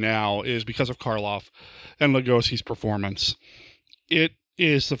this movie now is because of Karloff and Lugosi's performance. It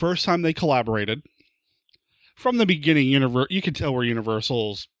is the first time they collaborated. From the beginning, you could tell where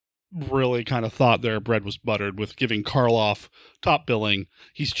Universal's really kind of thought their bread was buttered with giving Karloff top billing.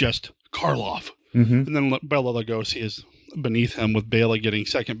 He's just Karloff. Mm-hmm. And then Bela Lugosi is beneath him, with Bela getting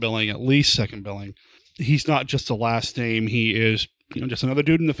second billing, at least second billing. He's not just a last name. He is just another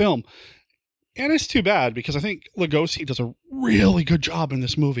dude in the film. And it's too bad, because I think Lugosi does a really good job in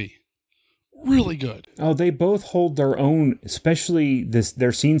this movie. Really good. Oh, they both hold their own, especially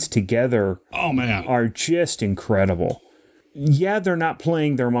their scenes together. Oh, man. Are just incredible. Yeah, they're not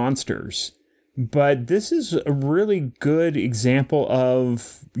playing their monsters, but this is a really good example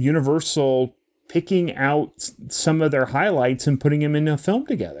of Universal picking out some of their highlights and putting them in a film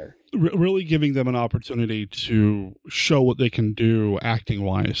together. Really giving them an opportunity to show what they can do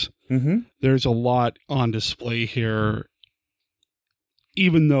acting-wise. Mm-hmm. There's a lot on display here,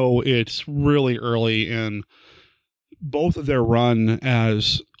 even though it's really early in both of their run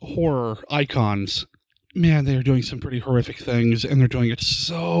as horror icons. Man, they are doing some pretty horrific things, and they're doing it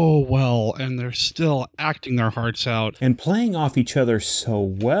so well, and they're still acting their hearts out. And playing off each other so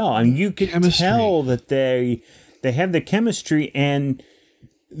well. I mean, you can tell that they have the chemistry, and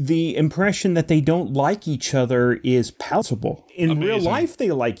the impression that they don't like each other is palpable. In real life,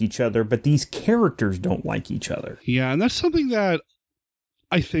 they like each other, but these characters don't like each other. Yeah, and that's something that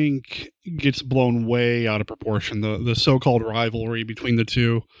I think gets blown way out of proportion, the so-called rivalry between the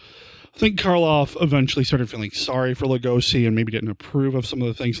two. I think Karloff eventually started feeling sorry for Lugosi and maybe didn't approve of some of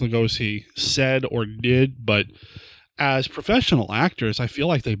the things Lugosi said or did, but as professional actors, I feel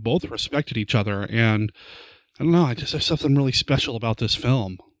like they both respected each other, and I don't know, there's something really special about this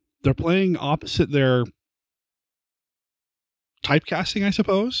film. They're playing opposite their typecasting, I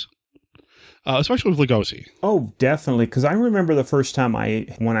suppose, especially with Lugosi. Oh, definitely, because I remember the first time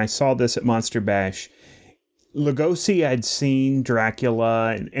when I saw this at Monster Bash, Lugosi, I'd seen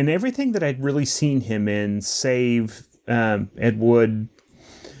Dracula and everything that I'd really seen him in, save Ed Wood.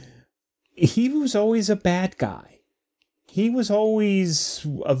 He was always a bad guy. He was always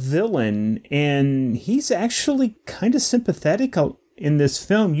a villain, and he's actually kind of sympathetic in this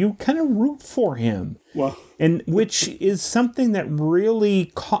film. You kind of root for him. Wow. And which is something that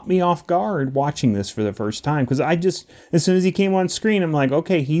really caught me off guard watching this for the first time, because as soon as he came on screen, I'm like,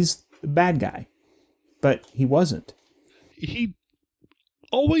 okay, he's the bad guy. But he wasn't. He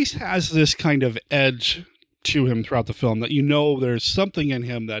always has this kind of edge to him throughout the film that there's something in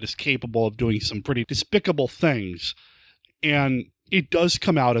him that is capable of doing some pretty despicable things. And it does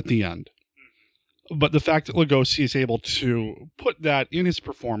come out at the end. But the fact that Lugosi is able to put that in his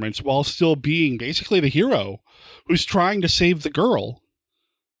performance while still being basically the hero who's trying to save the girl,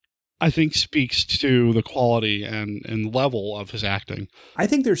 I think speaks to the quality and level of his acting. I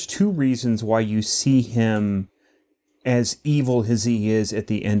think there's two reasons why you see him as evil as he is at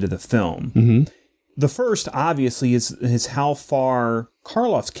the end of the film. Mm-hmm. The first, obviously, is how far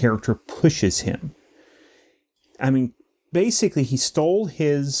Karloff's character pushes him. I mean, basically, he stole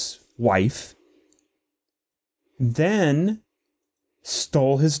his wife, then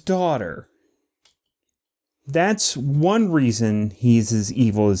stole his daughter. That's one reason he's as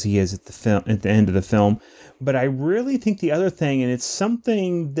evil as he is at the end of the film. But I really think the other thing, and it's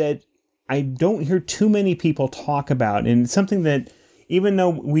something that I don't hear too many people talk about, and it's something that, even though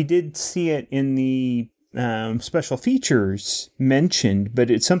we did see it in the special features mentioned, but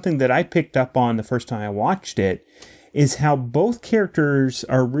it's something that I picked up on the first time I watched it, is how both characters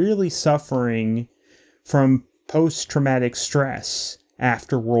are really suffering from post-traumatic stress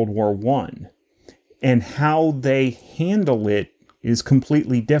after World War I. And how they handle it is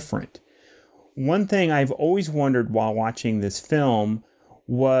completely different. One thing I've always wondered while watching this film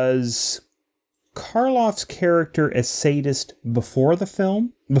was Karloff's character a sadist before the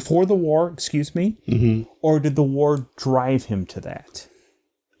war, Mm-hmm. or did the war drive him to that?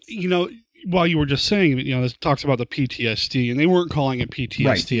 While you were just saying, this talks about the PTSD, and they weren't calling it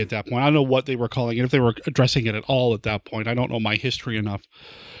PTSD at that point. I don't know what they were calling it, if they were addressing it at all at that point. I don't know my history enough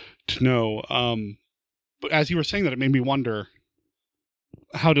to know. But as you were saying that, it made me wonder,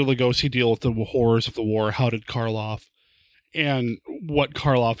 how did Lugosi deal with the horrors of the war? How did Karloff? And what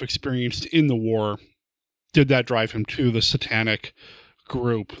Karloff experienced in the war, did that drive him to the satanic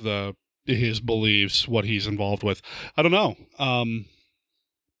group, his beliefs, what he's involved with? I don't know.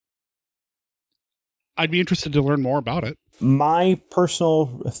 I'd be interested to learn more about it. My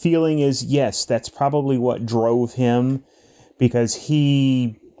personal feeling is, yes, that's probably what drove him, because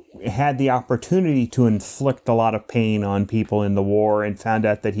he had the opportunity to inflict a lot of pain on people in the war and found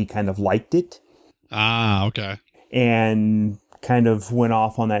out that he kind of liked it. Ah, okay. And kind of went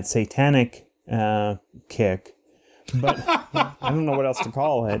off on that satanic kick. But I don't know what else to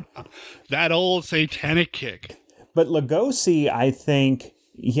call it. That old satanic kick. But Lugosi, I think,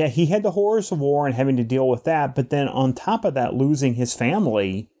 yeah, he had the horrors of war and having to deal with that, but then on top of that, losing his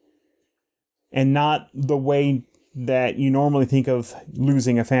family, and not the way that you normally think of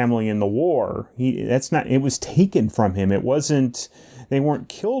losing a family in the war. It was taken from him. They weren't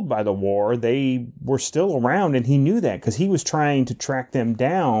killed by the war. They were still around, and he knew that because he was trying to track them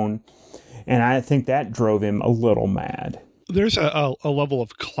down, and I think that drove him a little mad. There's a level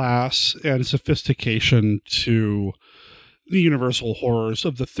of class and sophistication to the universal horrors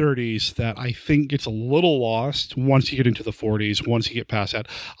of the 30s that I think gets a little lost once you get into the 40s, once you get past that.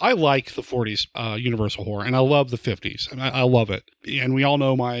 I like the 40s universal horror, and I love the 50s, and I love it. And we all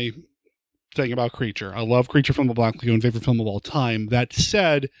know my thing about Creature. I love Creature from the Black Lagoon, favorite film of all time. That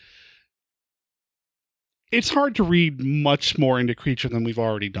said, it's hard to read much more into Creature than we've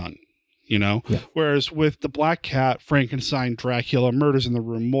already done, Yeah. Whereas with The Black Cat, Frankenstein, Dracula, Murders in the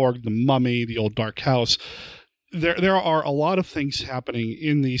Rue Morgue, The Mummy, The Old Dark House, there are a lot of things happening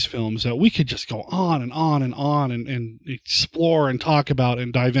in these films that we could just go on and on and on and explore and talk about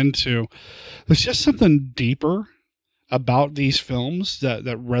and dive into. There's just something deeper about these films that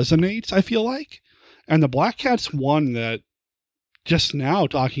resonates, I feel like. And The Black Cat's one that just now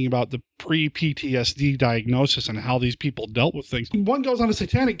talking about the pre-PTSD diagnosis and how these people dealt with things. One goes on a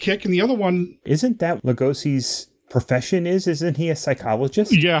satanic kick and the other one... Isn't that Lugosi's profession isn't he a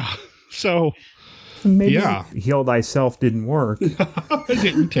psychologist? Yeah. So... Maybe heal thyself didn't work. It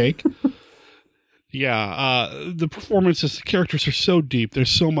didn't take. The performances, the characters are so deep. There's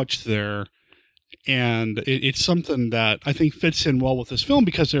so much there. And it's something that I think fits in well with this film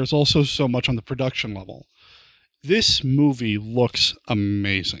because there's also so much on the production level. This movie looks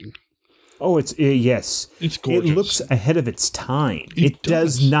amazing. Oh, yes. It's gorgeous. It looks ahead of its time. It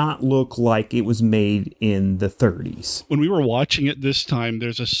does not look like it was made in the 30s. When we were watching it this time,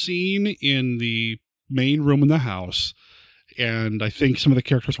 there's a scene in the main room in the house, and I think some of the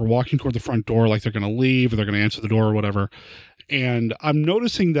characters were walking toward the front door like they're going to leave or they're going to answer the door or whatever. And I'm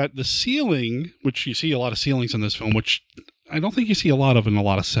noticing that the ceiling, which you see a lot of ceilings in this film, which I don't think you see a lot of in a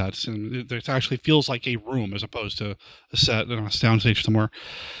lot of sets, and it actually feels like a room as opposed to a set on a soundstage somewhere.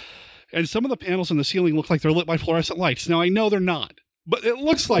 And some of the panels in the ceiling look like they're lit by fluorescent lights. Now, I know they're not, but it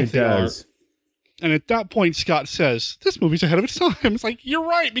looks like they are. And at that point, Scott says, this movie's ahead of its time. It's like, you're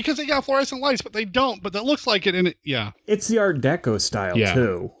right, because they got fluorescent lights, but they don't. But that looks like it, and It's the Art Deco style,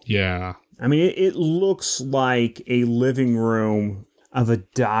 too. Yeah. I mean, it looks like a living room of a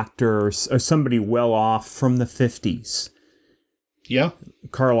doctor or somebody well off from the 50s. Yeah.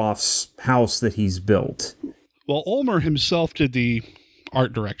 Karloff's house that he's built. Well, Ulmer himself did the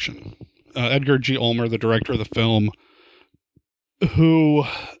art direction. Edgar G. Ulmer, the director of the film, who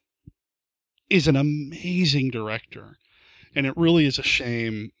is an amazing director. And it really is a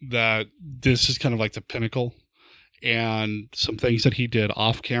shame that this is kind of like the pinnacle. And some things that he did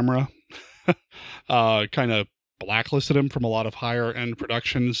off camera kind of blacklisted him from a lot of higher end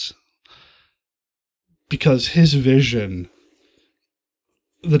productions. Because his vision,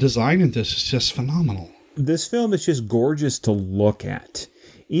 the design in this is just phenomenal. This film is just gorgeous to look at.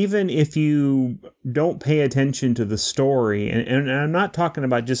 Even if you don't pay attention to the story, and I'm not talking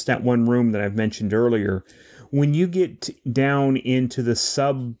about just that one room that I've mentioned earlier, when you get down into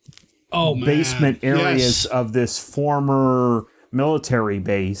the basement areas of this former military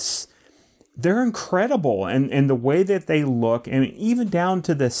base, they're incredible. And the way that they look, and even down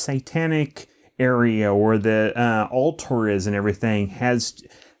to the satanic area where the altar is and everything, has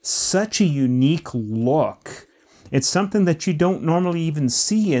such a unique look. It's something that you don't normally even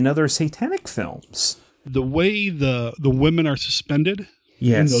see in other satanic films. The way the women are suspended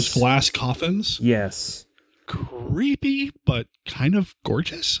in those glass coffins. Yes. Creepy, but kind of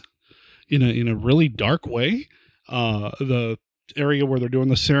gorgeous in a really dark way. The area where they're doing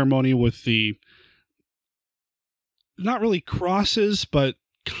the ceremony with the, not really crosses, but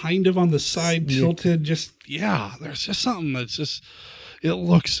kind of on the side tilted. There's just something that's just, it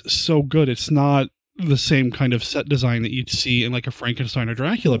looks so good. It's not the same kind of set design that you'd see in like a Frankenstein or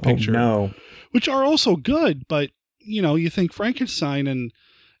Dracula picture. Oh, no. Which are also good, but you think Frankenstein, and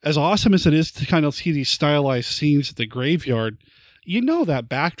as awesome as it is to kind of see these stylized scenes at the graveyard, that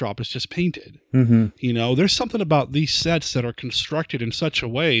backdrop is just painted. Mm-hmm. There's something about these sets that are constructed in such a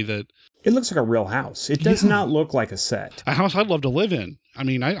way that it looks like a real house. It does not look like a set. A house I'd love to live in. I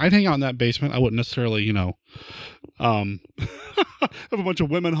mean, I'd hang out in that basement. I wouldn't necessarily, have a bunch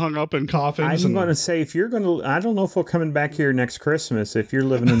of women hung up in coffins. I'm going to say, if you're going to, I don't know if we're coming back here next Christmas if you're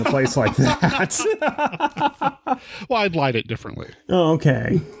living in a place like that. Well, I'd light it differently. Oh,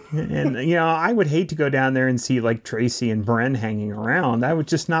 okay. And, I would hate to go down there and see like Tracy and Bren hanging around. That would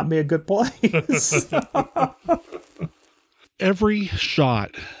just not be a good place. Every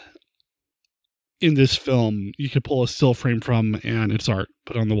shot in this film, you could pull a still frame from, and it's art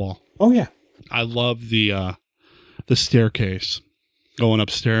put on the wall. Oh, yeah. I love the staircase going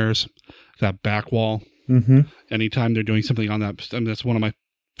upstairs, that back wall. Mm-hmm. Anytime they're doing something on that, that's one of my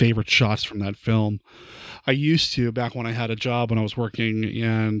favorite shots from that film. I used to, back when I had a job when I was working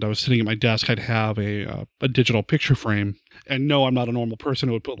and I was sitting at my desk, I'd have a digital picture frame. And no, I'm not a normal person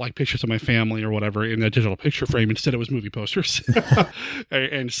who would put like pictures of my family or whatever in that digital picture frame. Instead, it was movie posters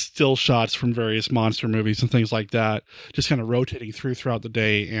and still shots from various monster movies and things like that, just kind of rotating throughout the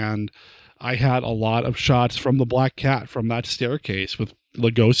day. And I had a lot of shots from The Black Cat, from that staircase, with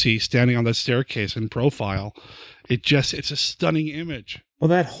Lugosi standing on that staircase in profile. It's a stunning image. Well,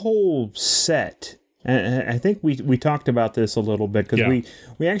 that whole set, I think we talked about this a little bit because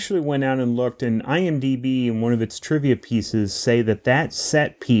we actually went out and looked, and IMDb in one of its trivia pieces say that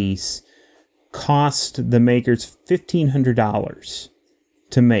set piece cost the makers $1,500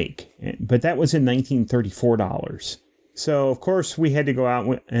 to make, but that was in $1934. So, of course, we had to go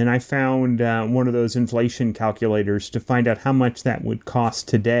out and I found one of those inflation calculators to find out how much that would cost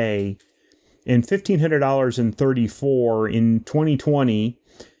today. And $1,500.34 in 2020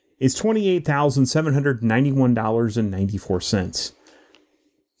 is $28,791.94.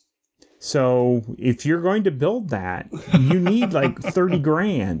 So if you're going to build that, you need like 30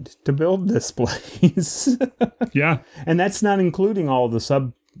 grand to build this place. Yeah. And that's not including all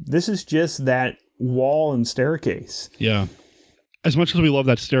the this is just that wall and staircase. Yeah. As much as we love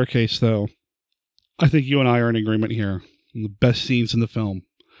that staircase, though, I think you and I are in agreement here. The best scenes in the film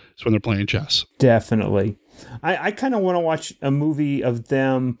is when they're playing chess. Definitely. I kind of want to watch a movie of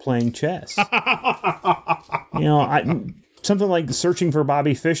them playing chess. Something like Searching for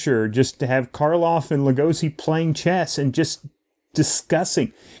Bobby Fischer, just to have Karloff and Lugosi playing chess and just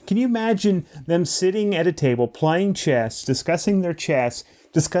discussing. Can you imagine them sitting at a table playing chess, discussing their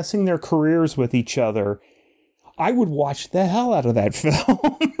careers with each other? I would watch the hell out of that film.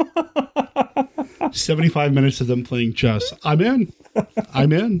 75 minutes of them playing chess. I'm in.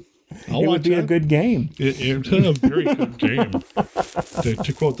 It would be a good game. It's a very good game,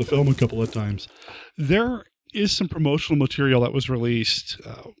 to quote the film a couple of times. There is some promotional material that was released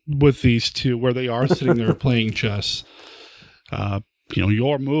with these two where they are sitting there playing chess.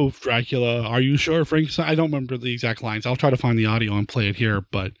 Your move, Dracula. Are you sure, Frankenstein? I don't remember the exact lines. I'll try to find the audio and play it here,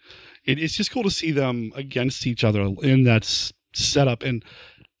 but it's just cool to see them against each other in that setup. And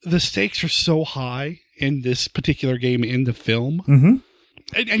the stakes are so high in this particular game in the film. Mm-hmm.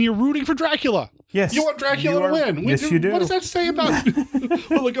 And you're rooting for Dracula. Yes. You want Dracula to win. Yes, you do. What does that say about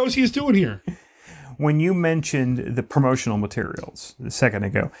what Lugosi is doing here? When you mentioned the promotional materials a second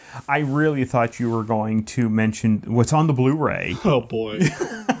ago, I really thought you were going to mention what's on the Blu-ray. Oh, boy.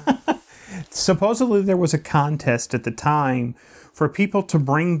 Supposedly there was a contest at the time for people to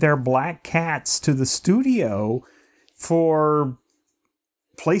bring their black cats to the studio for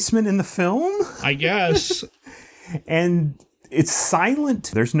placement in the film. I guess. And it's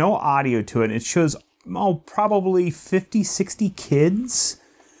silent. There's no audio to it. It shows probably 50, 60 kids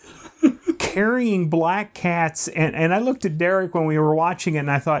carrying black cats. And I looked at Derek when we were watching it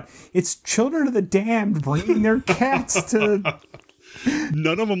and I thought, it's Children of the Damned bringing their cats to...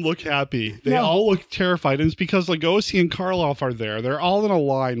 None of them look happy. They all look terrified. And it's because Lugosi and Karloff are there. They're all in a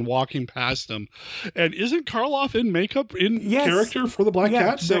line walking past them. And isn't Karloff in makeup, character for the black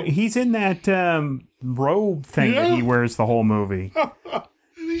cat? So he's in that robe thing that he wears the whole movie.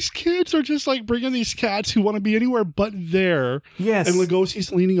 These kids are just bringing these cats who want to be anywhere but there. Yes. And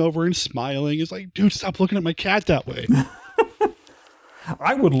Lugosi's leaning over and smiling. It's like, dude, stop looking at my cat that way.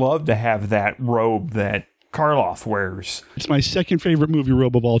 I would love to have that robe that Karloff wears. It's my second favorite movie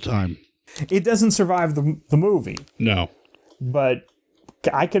robe of all time. It doesn't survive the movie. No. But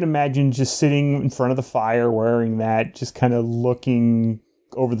I could imagine just sitting in front of the fire wearing that, just kind of looking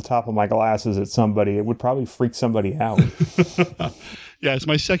over the top of my glasses at somebody. It would probably freak somebody out. Yeah, it's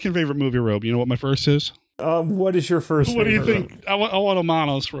my second favorite movie robe. You know what my first is? What is your first What do you think? robe? I want a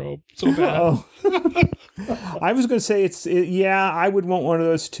Manos robe so bad. I was going to say I would want one of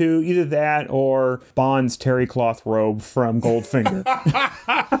those two. Either that or Bond's terry cloth robe from Goldfinger.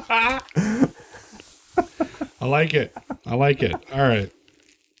 I like it. All right.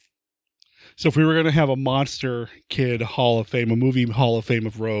 So if we were going to have a Monster Kid Hall of Fame, a movie Hall of Fame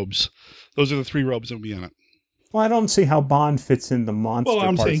of robes, those are the three robes that would be in it. Well, I don't see how Bond fits in the monster. Well,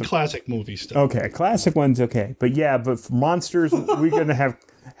 I'm parts saying classic movie stuff. Okay, classic one's okay. But for monsters, we're going to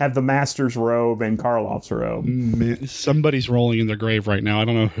have the Master's robe and Karloff's robe. Man, somebody's rolling in their grave right now. I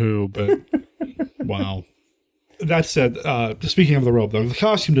don't know who, but wow. That said, speaking of the robe, though, the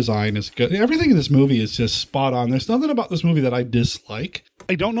costume design is good. Everything in this movie is just spot on. There's nothing about this movie that I dislike.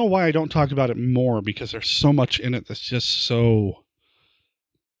 I don't know why I don't talk about it more, because there's so much in it that's just so...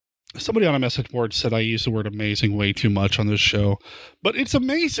 Somebody on a message board said I use the word amazing way too much on this show, but it's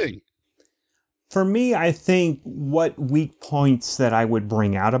amazing. For me, I think what weak points that I would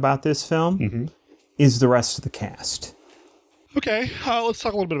bring out about this film is the rest of the cast. Okay, let's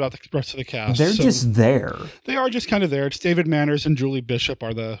talk a little bit about the rest of the cast. They're just there. They are just kind of there. It's David Manners and Julie Bishop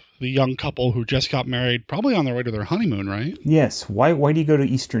are the young couple who just got married, probably on their way to their honeymoon, right? Yes. Why do you go to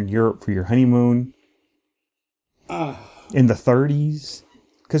Eastern Europe for your honeymoon? In the 30s?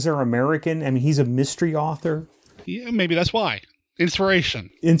 Because they're American? I mean, he's a mystery author. Yeah, maybe that's why. Inspiration.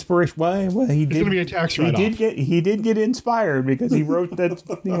 Well, he did. It's going to be a tax write-off. He did get inspired because he wrote that,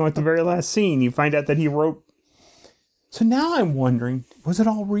 at the very last scene, you find out that he wrote. So now I'm wondering, was it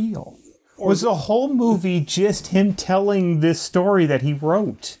all real? Or was the whole movie just him telling this story that he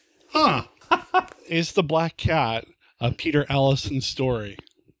wrote? Huh. Is The Black Cat a Peter Allison story?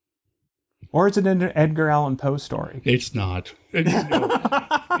 Or is it an Edgar Allan Poe story? It's not.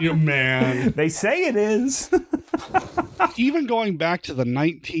 You man. They say it is. Even going back to the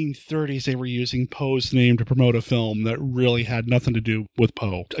 1930s, they were using Poe's name to promote a film that really had nothing to do with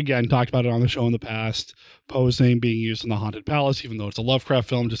Poe. Again, talked about it on the show in the past. Poe's name being used in The Haunted Palace, even though it's a Lovecraft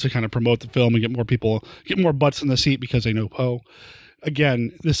film, just to kind of promote the film and get more butts in the seat because they know Poe.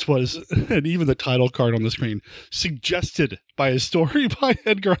 Again, this was, and even the title card on the screen, suggested by a story by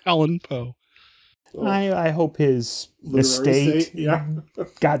Edgar Allan Poe. I hope his estate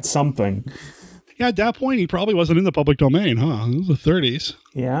got something. Yeah, at that point, he probably wasn't in the public domain, huh? It was the 30s.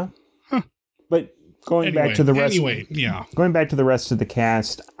 Yeah. Huh. But going back to the rest of the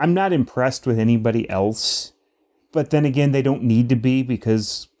cast, I'm not impressed with anybody else. But then again, they don't need to be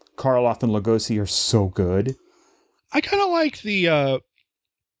because Karloff and Lugosi are so good. I kind of like the, I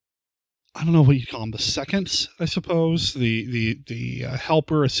don't know what you call them, the seconds, I suppose, the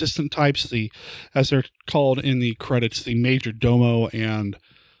helper assistant types, as they're called in the credits, the major domo and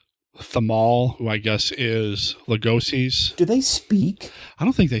Thamal, who I guess is Lugosi's. Do they speak? I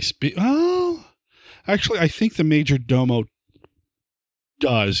don't think they speak. Oh, actually, I think the major domo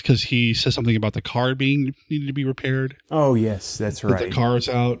does, because he says something about the car needing to be repaired. Oh, yes, that's right. The car's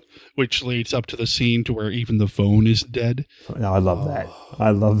out, which leads up to the scene to where even the phone is dead. No, I love that. I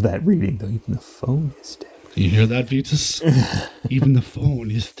love that reading, though. Even the phone is dead. You hear that, Vitas? Even the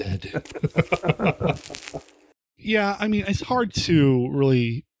phone is dead. Yeah, I mean, it's hard to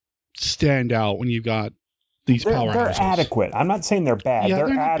really stand out when you've got these powerhouses. They're adequate. I'm not saying they're bad. Yeah,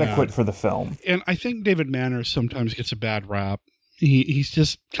 they're adequate bad for the film. And I think David Manners sometimes gets a bad rap. He's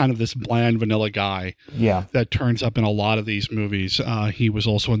just kind of this bland, vanilla guy that turns up in a lot of these movies. He was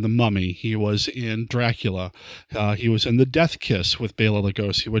also in The Mummy. He was in Dracula. He was in The Death Kiss with Bela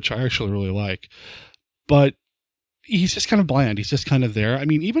Lugosi, which I actually really like. But he's just kind of bland. He's just kind of there. I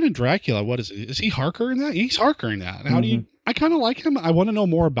mean, even in Dracula, what is it? Is he Harker in that? He's Harker in that. How do you... I kind of like him. I want to know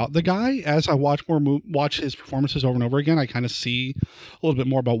more about the guy. As I watch his performances over and over again, I kind of see a little bit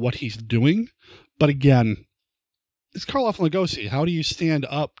more about what he's doing. But again, it's Karloff and Lugosi. How do you stand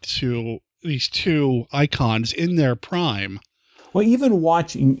up to these two icons in their prime? Well, even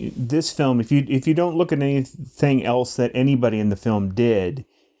watching this film, if you don't look at anything else that anybody in the film did,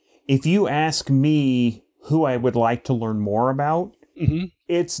 if you ask me who I would like to learn more about,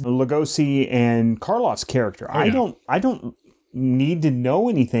 it's Lugosi and Karloff's character. I don't need to know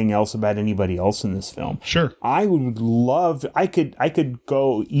anything else about anybody else in this film. Sure. I would love, I could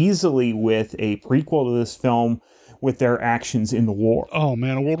go easily with a prequel to this film with their actions in the war. Oh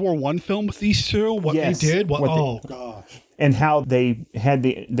man, a World War I film with these two? What they did? Gosh. And how they had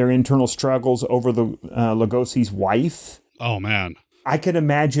their internal struggles over the Lugosi's wife. Oh man. I could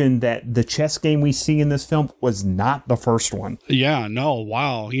imagine that the chess game we see in this film was not the first one. Yeah, no,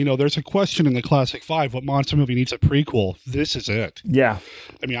 wow. You know, there's a question in the Classic Five, what monster movie needs a prequel? This is it. Yeah.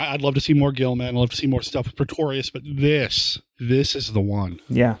 I mean, I'd love to see more Gilman. I'd love to see more stuff with Pretorius, but this is the one.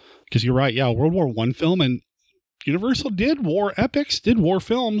 Yeah. Because you're right, yeah, World War I film, and Universal did war epics, did war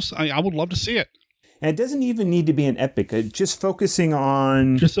films. I would love to see it. And it doesn't even need to be an epic. Just focusing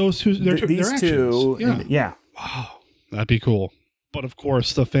on just those two, these two. Yeah. Wow, that'd be cool. But of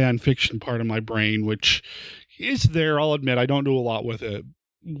course, the fan fiction part of my brain, which is there, I'll admit, I don't do a lot with it.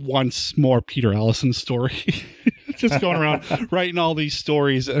 Once more, Peter Allison's story. Just going around writing all these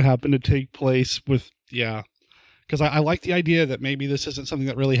stories that happen to take place with, because I like the idea that maybe this isn't something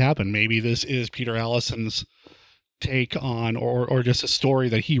that really happened. Maybe this is Peter Allison's take on, or just a story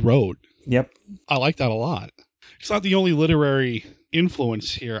that he wrote. Yep. I like that a lot. It's not the only literary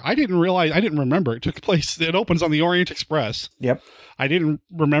influence here. I didn't remember it took place. It opens on the Orient Express. Yep. I didn't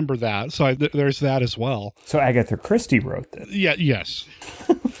remember that. So there's that as well. So Agatha Christie wrote this. Yeah. Yes.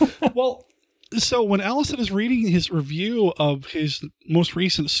 Well, so when Allison is reading his review of his most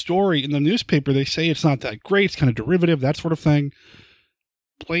recent story in the newspaper, they say it's not that great. It's kind of derivative, that sort of thing.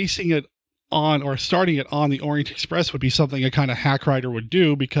 Placing it on, or starting it on the Orient Express would be something a kind of hack writer would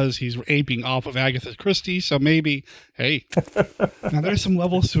do, because he's aping off of Agatha Christie. So maybe, hey, now there's some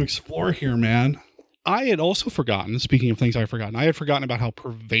levels to explore here, man. I had also forgotten, speaking of things I've forgotten, I had forgotten about how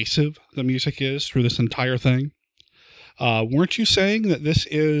pervasive the music is through this entire thing. Weren't you saying that this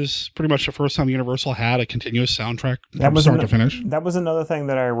is pretty much the first time Universal had a continuous soundtrack from start to finish? That was another thing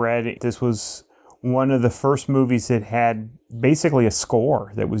that I read. This was one of the first movies that had basically a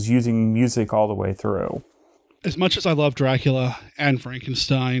score that was using music all the way through. As much as I love Dracula and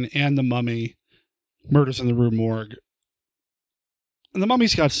Frankenstein and The Mummy, Murders in the Rue Morgue, and The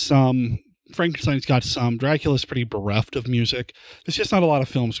Mummy's got some, Frankenstein's got some, Dracula's pretty bereft of music. There's just not a lot of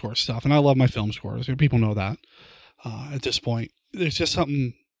film score stuff, and I love my film scores. People know that at this point. There's just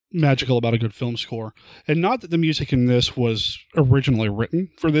something magical about a good film score. And not that the music in this was originally written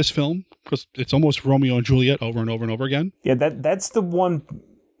for this film, because it's almost Romeo and Juliet over and over and over again. Yeah, that's the one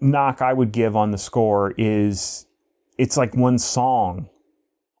knock I would give on the score is it's like one song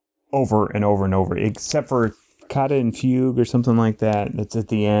over and over and over, except for Coda and Fugue or something like that. That's at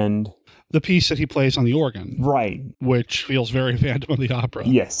the end. The piece that he plays on the organ. Right. Which feels very Phantom of the Opera.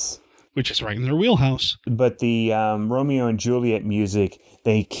 Yes. Which is right in their wheelhouse. But the Romeo and Juliet music,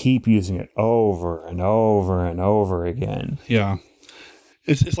 they keep using it over and over and over again. Yeah.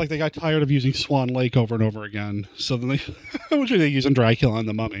 It's like they got tired of using Swan Lake over and over again. So then which they use in Dracula and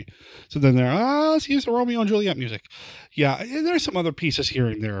the Mummy. So then they're, let's use the Romeo and Juliet music. Yeah, there's some other pieces here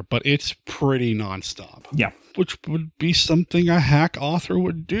and there, but it's pretty nonstop. Yeah. Which would be something a hack author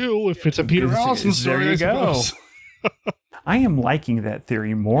would do if it's a Peter Allison story. There you go. I am liking that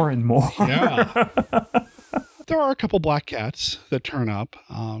theory more and more. Yeah. There are a couple black cats that turn up.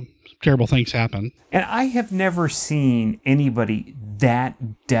 Terrible things happen. And I have never seen anybody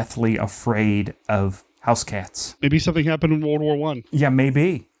that deathly afraid of house cats. Maybe something happened in World War I. Yeah,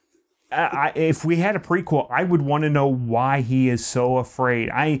 maybe. If we had a prequel, I would want to know why he is so afraid.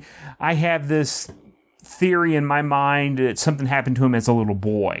 I have this theory in my mind that something happened to him as a little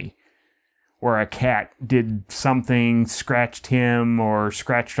boy, where a cat did something, scratched him or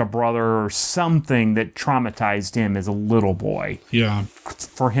scratched a brother or something that traumatized him as a little boy. Yeah.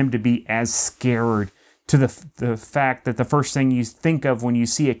 For him to be as scared to the fact that the first thing you think of when you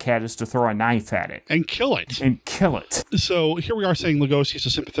see a cat is to throw a knife at it. And kill it. So here we are saying Lugosi's a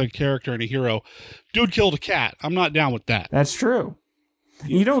sympathetic character and a hero. Dude killed a cat. I'm not down with that. That's true.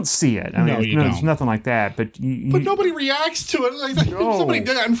 You don't see it. I mean, it's nothing like that. But but nobody reacts to it. Like, if somebody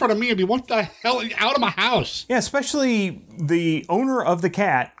did that in front of me, I'd be, what the hell? Out of my house. Yeah, especially the owner of the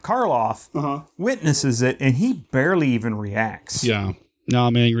cat, Karloff, witnesses it, and he barely even reacts. Yeah. No,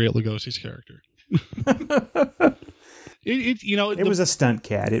 I'm angry at Lugosi's character. It was a stunt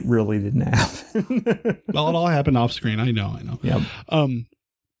cat. It really didn't happen. Well, it all happened off screen. I know. Yep.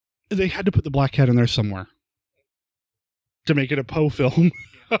 They had to put the black cat in there somewhere to make it a Poe film.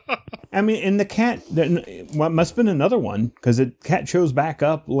 I mean, and the cat, must have been another one, because the cat shows back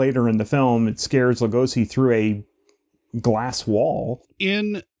up later in the film. It scares Lugosi through a glass wall.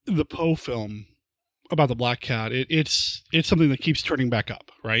 In the Poe film about the black cat, it's something that keeps turning back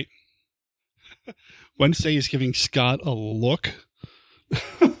up, right? Wednesday is giving Scott a look.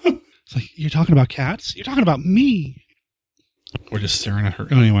 It's like, you're talking about cats? You're talking about me. We're just staring at her.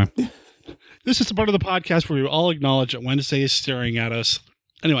 Anyway. This is the part of the podcast where we all acknowledge that Wednesday is staring at us.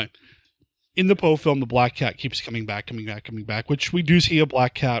 Anyway, in the Poe film, the black cat keeps coming back, which we do see a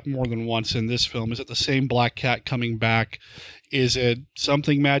black cat more than once in this film. Is it the same black cat coming back? Is it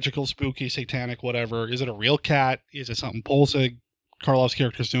something magical, spooky, satanic, whatever? Is it a real cat? Is it something Polzig, Karloff's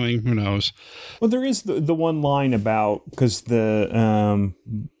character's doing? Who knows? Well, there is the one line about, because the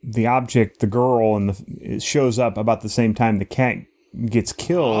object, the girl, it shows up about the same time the cat gets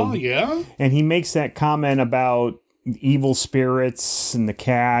killed. Oh, yeah? And he makes that comment about evil spirits and the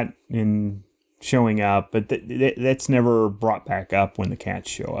cat and showing up, but that's never brought back up when the cats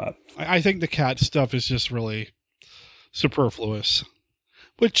show up. I think the cat stuff is just really superfluous,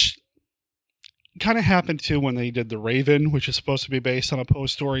 which kind of happened too when they did The Raven, which is supposed to be based on a Poe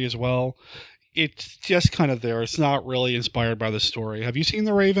story as well. It's just kind of there. It's not really inspired by the story. Have you seen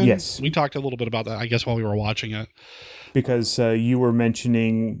The Raven? Yes. We talked a little bit about that, I guess, while we were watching it. Because you were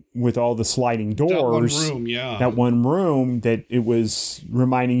mentioning with all the sliding doors, that one room, that it was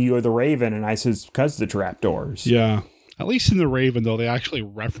reminding you of The Raven, and I said, because the trapdoors. Yeah. At least in The Raven, though, they actually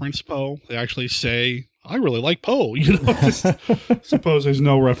reference Poe. They actually say, I really like Poe. Suppose there's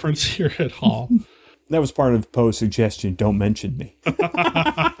no reference here at all. That was part of Poe's suggestion, don't mention me.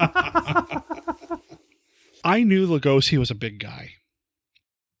 I knew Lugosi was a big guy.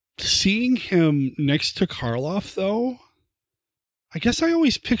 Seeing him next to Karloff, though, I guess I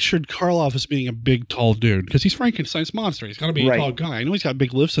always pictured Karloff as being a big, tall dude, because he's Frankenstein's monster. He's got to be a tall guy. I know he's got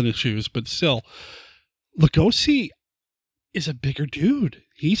big lifts in his shoes, but still, Lugosi is a bigger dude.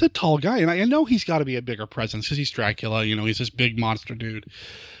 He's a tall guy, and I know he's got to be a bigger presence, because he's Dracula, he's this big monster dude.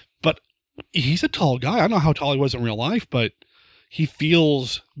 But he's a tall guy. I don't know how tall he was in real life, but he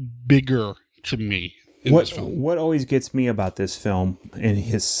feels bigger to me. What always gets me about this film and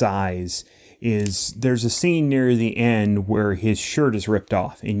his size is there's a scene near the end where his shirt is ripped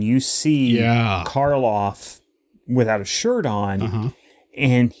off, and you see Karloff without a shirt on,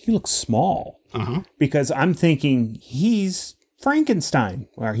 and he looks small. Because I'm thinking he's Frankenstein.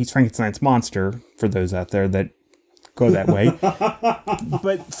 Well, he's Frankenstein's monster, for those out there that go that way.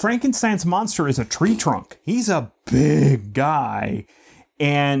 But Frankenstein's monster is a tree trunk. He's a big guy.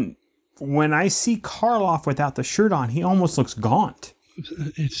 And when I see Karloff without the shirt on, he almost looks gaunt.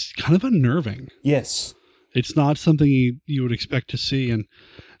 It's kind of unnerving. Yes. It's not something you would expect to see. And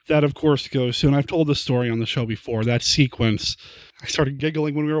that, of course, goes to, and I've told this story on the show before, that sequence. I started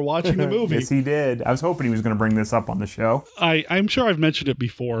giggling when we were watching the movie. Yes, he did. I was hoping he was going to bring this up on the show. I'm sure I've mentioned it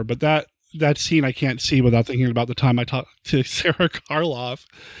before, but that scene I can't see without thinking about the time I talked to Sarah Karloff,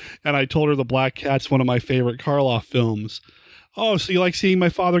 and I told her The Black Cat's one of my favorite Karloff films. Oh, so you like seeing my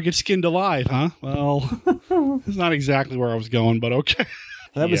father get skinned alive, huh? Well, it's not exactly where I was going, but okay.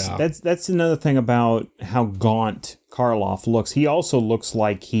 That's another thing about how gaunt Karloff looks. He also looks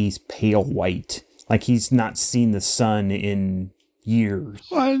like he's pale white, like he's not seen the sun in years.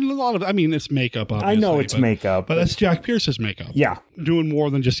 Well, it's makeup, obviously. I know it's makeup. But that's Jack Pierce's makeup. Yeah. Doing more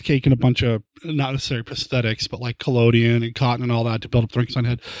than just caking a bunch of, not necessarily prosthetics, but like collodion and cotton and all that to build up the wrinkles on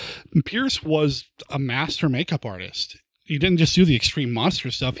head. Pierce was a master makeup artist. He didn't just do the extreme monster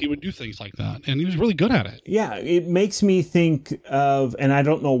stuff. He would do things like that. And he was really good at it. Yeah, it makes me think of, and I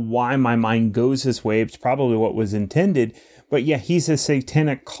don't know why my mind goes this way. It's probably what was intended. But yeah, he's a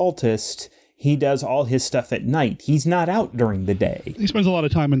satanic cultist. He does all his stuff at night. He's not out during the day. He spends a lot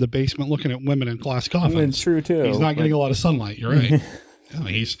of time in the basement looking at women in glass coffins. It's true, too. He's not getting a lot of sunlight. You're right.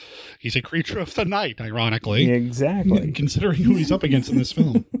 He's a creature of the night, ironically. Exactly. Considering who he's up against in this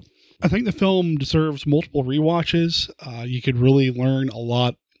film. I think the film deserves multiple rewatches. You could really learn a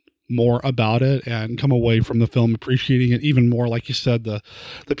lot more about it and come away from the film appreciating it even more. Like you said, the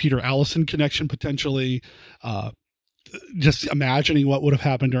Peter Allison connection potentially. Just imagining what would have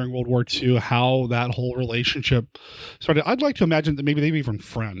happened during World War II, how that whole relationship started. I'd like to imagine that maybe they were even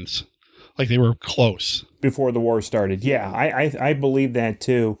friends, like they were close before the war started. Yeah, I believe that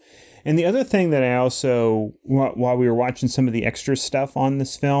too. And the other thing that I also, while we were watching some of the extra stuff on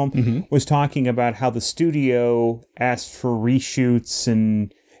this film, was talking about how the studio asked for reshoots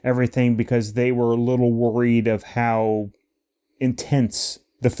and everything because they were a little worried of how intense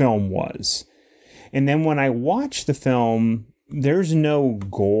the film was. And then when I watch the film, there's no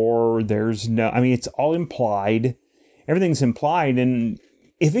gore. It's all implied. Everything's implied. And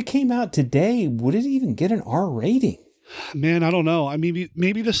if it came out today, would it even get an R rating? Man, I don't know. I mean,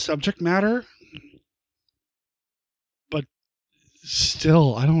 maybe the subject matter, but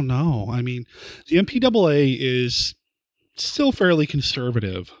still, I don't know. I mean, the MPAA is still fairly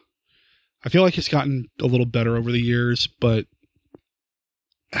conservative. I feel like it's gotten a little better over the years, but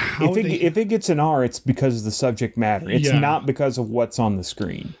if it gets an R, it's because of the subject matter. It's not because of what's on the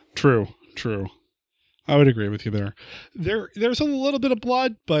screen. True. I would agree with you there. There's a little bit of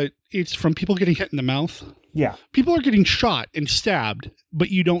blood, but it's from people getting hit in the mouth. Yeah. People are getting shot and stabbed, but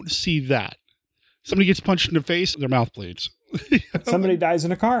you don't see that. Somebody gets punched in the face, their mouth bleeds. Somebody dies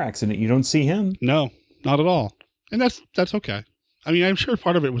in a car accident. You don't see him. No, not at all. And that's okay. I mean, I'm sure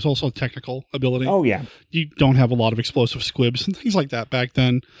part of it was also technical ability. Oh, yeah. You don't have a lot of explosive squibs and things like that back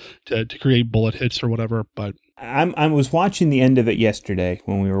then to create bullet hits or whatever, but I was watching the end of it yesterday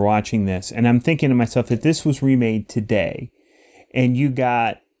when we were watching this, and I'm thinking to myself that this was remade today, and you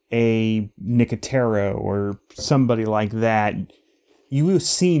got a Nicotero or somebody like that, you have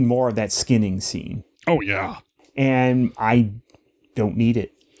seen more of that skinning scene. Oh, yeah. And I don't need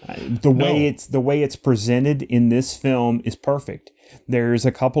it. The way it's presented in this film is perfect. There's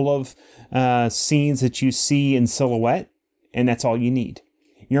a couple of scenes that you see in silhouette, and that's all you need.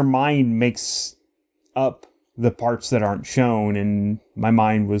 Your mind makes up the parts that aren't shown, and my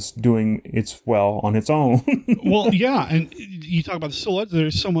mind was doing its well on its own. Well, yeah, and you talk about the silhouette.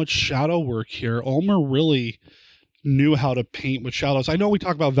 There's so much shadow work here. Ulmer really knew how to paint with shadows. I know we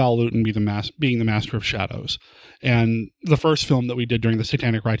talk about Val Lewton being the master of shadows, and the first film that we did during the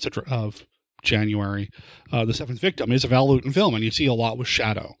Satanic Rites of January, The Seventh Victim, is a Val Lewton film, and you see a lot with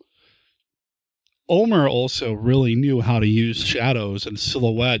shadow. Ulmer also really knew how to use shadows and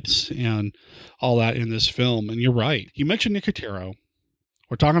silhouettes and all that in this film. And you're right. You mentioned Nicotero.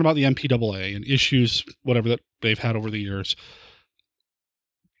 We're talking about the MPAA and issues, whatever that they've had over the years.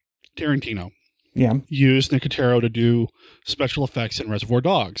 Tarantino used Nicotero to do special effects in Reservoir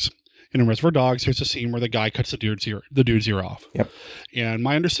Dogs. And in Reservoir Dogs, there's a scene where the guy cuts the dude's ear off. Yep. And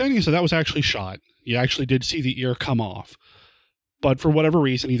my understanding is that was actually shot. You actually did see the ear come off. But for whatever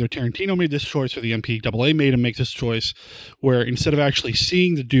reason, either Tarantino made this choice or the MPAA made him make this choice where instead of actually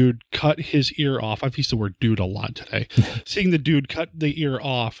seeing the dude cut his ear off, I've used the word dude a lot today, seeing the dude cut the ear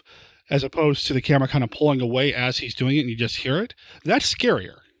off as opposed to the camera kind of pulling away as he's doing it and you just hear it, that's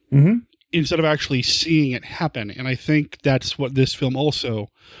scarier. Mm-hmm. instead of actually seeing it happen. And I think that's what this film also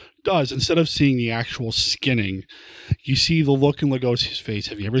does. Instead of seeing the actual skinning, you see the look in Lugosi's face.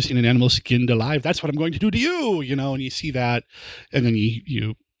 Have you ever seen an animal skinned alive? That's what I'm going to do to you, and you see that, and then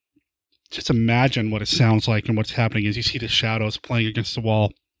you just imagine what it sounds like and what's happening as you see the shadows playing against the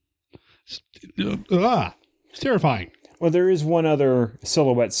wall. It's terrifying. Well, there is one other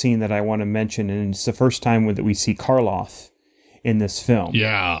silhouette scene that I want to mention, and it's the first time that we see Karloff in this film.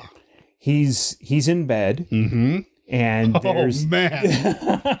 Yeah. He's in bed. Mm-hmm. And there's... Oh,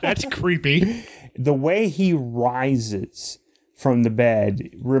 man. That's creepy. The way he rises from the bed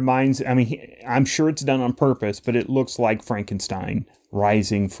reminds... I'm sure it's done on purpose, but it looks like Frankenstein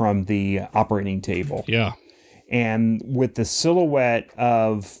rising from the operating table. Yeah. And with the silhouette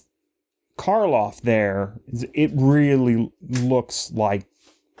of Karloff there, it really looks like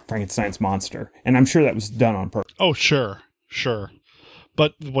Frankenstein's monster. And I'm sure that was done on purpose. Oh, sure.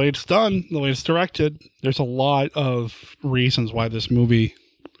 But the way it's done, the way it's directed, there's a lot of reasons why this movie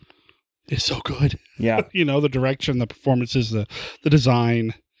is so good. Yeah. The direction, the performances, the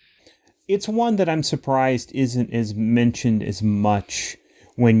design. It's one that I'm surprised isn't as mentioned as much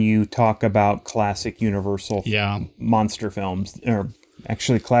when you talk about classic Universal monster films, or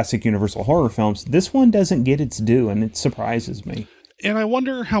actually classic Universal horror films. This one doesn't get its due, and it surprises me. And I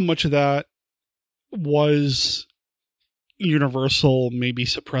wonder how much of that was Universal maybe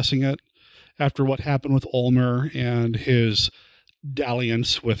suppressing it after what happened with Ulmer and his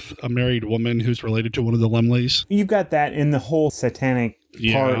dalliance with a married woman who's related to one of the Lemleys. You've got that in the whole satanic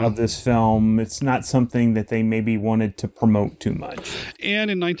part of this film. It's not something that they maybe wanted to promote too much.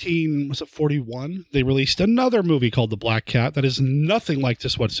 And in 1941, they released another movie called The Black Cat that is nothing like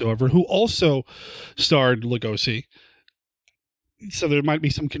this whatsoever, who also starred Lugosi. So there might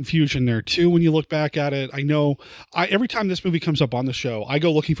be some confusion there too when you look back at it. I know every time this movie comes up on the show, I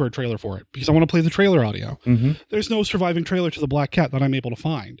go looking for a trailer for it because I want to play the trailer audio. Mm-hmm. There's no surviving trailer to The Black Cat that I'm able to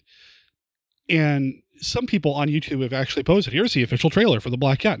find. And some people on YouTube have actually posted, here's the official trailer for The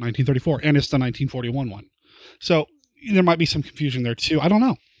Black Cat 1934, and it's the 1941 one. So there might be some confusion there too. I don't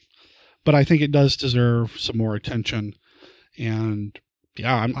know. But I think it does deserve some more attention. And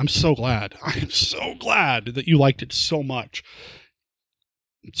yeah, I'm so glad. I am so glad that you liked it so much.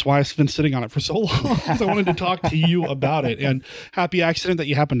 That's why I've been sitting on it for so long, because I wanted to talk to you about it. And happy accident that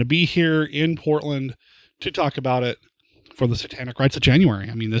you happened to be here in Portland to talk about it for the Satanic Rites of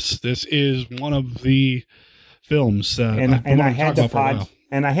January. I mean, this is one of the films that I had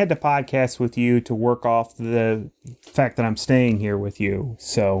to podcast with you to work off the fact that I'm staying here with you.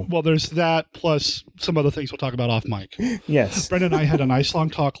 So, well, there's that plus some other things we'll talk about off mic. Yes. Brendan and I had a nice long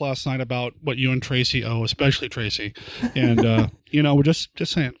talk last night about what you and Tracy owe, especially Tracy. And, we're just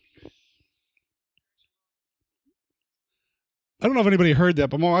saying. I don't know if anybody heard that,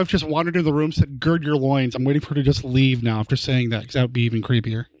 but my wife just wandered into the room, said, gird your loins. I'm waiting for her to just leave now after saying that, because that would be even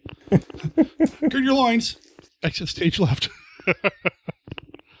creepier. Gird your loins. Exit stage left.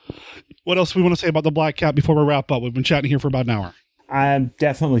 What else do we want to say about The Black Cat before we wrap up? We've been chatting here for about an hour. I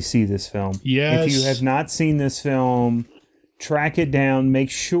definitely see this film. Yes. If you have not seen this film, track it down. Make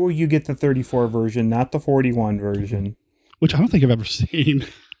sure you get the 34 version, not the 41 version. Which I don't think I've ever seen,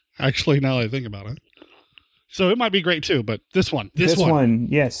 actually, now that I think about it. So it might be great too, but this one. This one,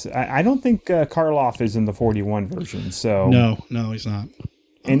 yes. I don't think Karloff is in the 41 version. So No, he's not.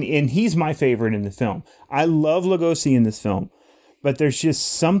 And he's my favorite in the film. I love Lugosi in this film, but there's just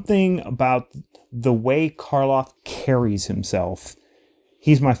something about the way Karloff carries himself.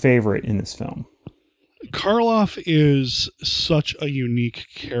 He's my favorite in this film. Karloff is such a unique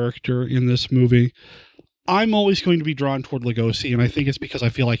character in this movie. I'm always going to be drawn toward Lugosi, and I think it's because I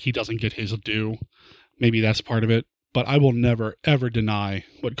feel like he doesn't get his due. Maybe that's part of it, but I will never, ever deny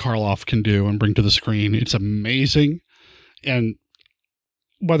what Karloff can do and bring to the screen. It's amazing. And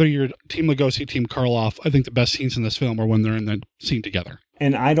whether you're Team Lugosi, Team Karloff, I think the best scenes in this film are when they're in the scene together.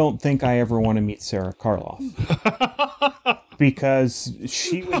 And I don't think I ever want to meet Sarah Karloff. Because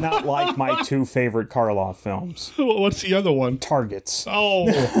she would not like my two favorite Karloff films. What's the other one? Targets. Oh,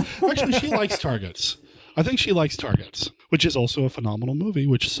 actually, she likes Targets. I think she likes Targets, which is also a phenomenal movie,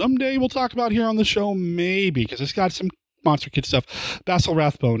 which someday we'll talk about here on the show, maybe, because it's got some Monster Kid stuff. Basil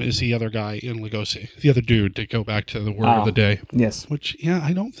Rathbone is the other guy in Lugosi, the other dude, to go back to the word of the day. Yes. Which,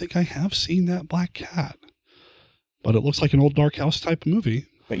 I don't think I have seen that Black Cat, but it looks like an old Dark House type of movie.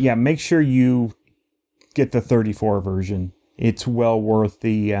 But yeah, make sure you get the 34 version. It's well worth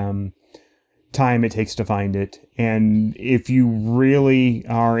the time it takes to find it. And if you really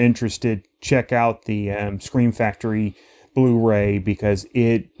are interested, check out the Scream Factory Blu-ray because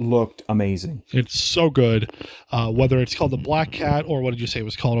it looked amazing. It's so good. Whether it's called The Black Cat or what did you say it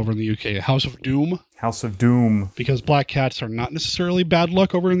was called over in the UK? House of Doom? House of Doom. Because black cats are not necessarily bad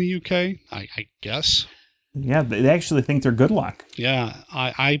luck over in the UK, I guess. Yeah, they actually think they're good luck. Yeah,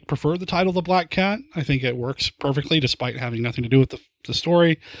 I prefer the title The Black Cat. I think it works perfectly despite having nothing to do with the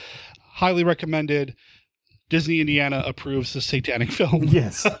story. Highly recommended. Disney Indiana approves the Satanic film.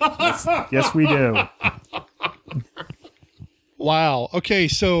 Yes. Yes, we do. Wow. Okay,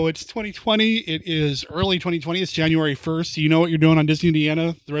 so it's 2020. It is early 2020. It's January 1st. Do you know what you're doing on Disney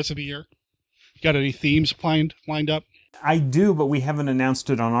Indiana the rest of the year? You got any themes lined up? I do, but we haven't announced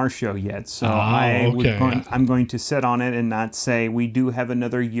it on our show yet. So I'm going to sit on it and not say we do have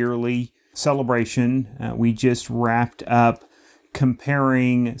another yearly celebration. We just wrapped up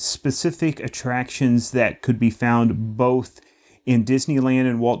comparing specific attractions that could be found both in Disneyland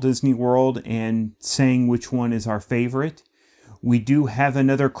and Walt Disney World and saying which one is our favorite. We do have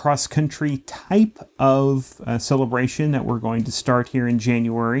another cross-country type of celebration that we're going to start here in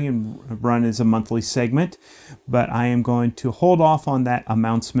January and run as a monthly segment, but I am going to hold off on that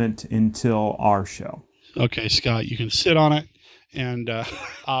announcement until our show. Okay, Scott, you can sit on it, and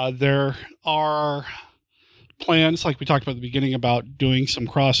there are plans, like we talked about at the beginning, about doing some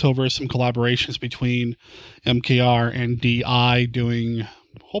crossovers, some collaborations between MKR and DI, doing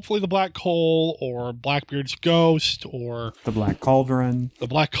hopefully the Black Coal or Blackbeard's Ghost or the Black Cauldron. The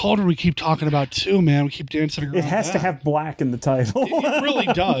Black Cauldron we keep talking about too, man. We keep dancing around. It has to have black in the title. It really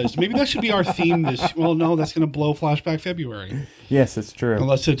does. Maybe that should be our theme this. Well, no, that's going to blow Flashback February. Yes, it's true.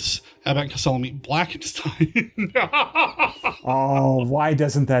 Unless it's Abbott and Costello meet Blackenstein. Oh, why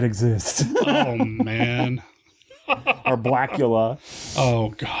doesn't that exist? Oh, man. Or Blackula. Oh,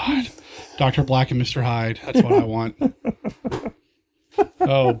 God. Dr. Black and Mr. Hyde. That's what I want.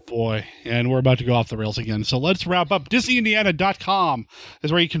 Oh, boy. And we're about to go off the rails again. So let's wrap up. DisneyIndiana.com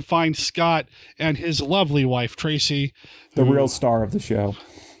is where you can find Scott and his lovely wife, Tracy. The real star of the show.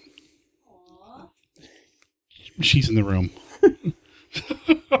 She's in the room.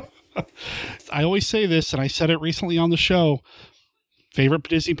 I always say this, and I said it recently on the show. Favorite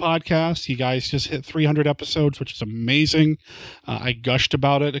Disney podcast. You guys just hit 300 episodes, which is amazing. I gushed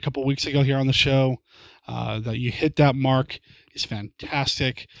about it a couple weeks ago here on the show. That you hit that mark is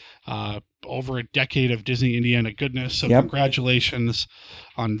fantastic. Over a decade of Disney Indiana goodness. So Congratulations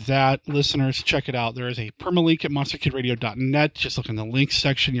on that. Listeners, check it out. There is a permalink at monsterkidradio.net. Just look in the links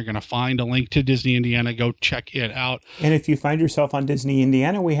section. You're going to find a link to Disney Indiana. Go check it out. And if you find yourself on Disney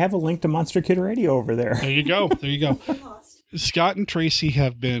Indiana, we have a link to Monster Kid Radio over there. There you go. There you go. Scott and Tracy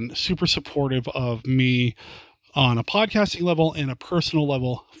have been super supportive of me on a podcasting level and a personal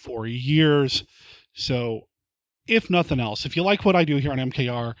level for years. So if nothing else, if you like what I do here on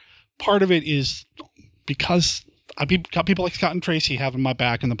MKR, part of it is because I've got people like Scott and Tracy having my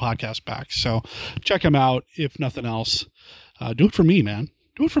back and the podcast back. So check them out. If nothing else, do it for me, man.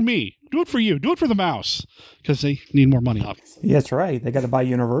 Do it for me. Do it for you. Do it for the mouse because they need more money, obviously. Yeah, that's right. They got to buy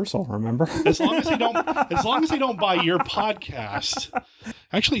Universal. Remember? As long as they don't buy your podcast.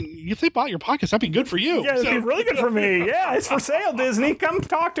 Actually, if they bought your podcast, that'd be good for you. Yeah, it'd be really good for me. Yeah, it's for sale, Disney. Come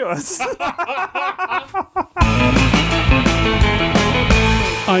talk to us.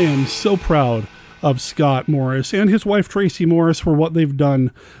 I am so proud of Scott Morris and his wife Tracy Morris for what they've done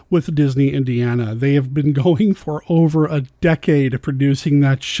with Disney Indiana. They have been going for over a decade producing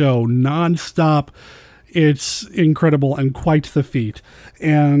that show nonstop. It's incredible and quite the feat.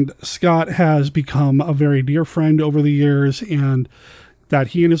 And Scott has become a very dear friend over the years, and that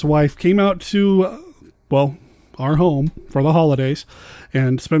he and his wife came out to, our home for the holidays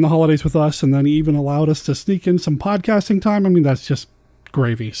and spend the holidays with us, and then even allowed us to sneak in some podcasting time. I mean, that's just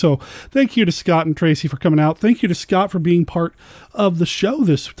gravy. So thank you to Scott and Tracy for coming out. Thank you to Scott for being part of the show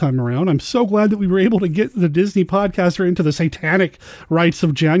this time around. I'm so glad that we were able to get the Disney podcaster into the Satanic Rites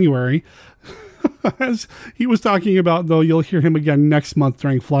of January. As he was talking about, though, you'll hear him again next month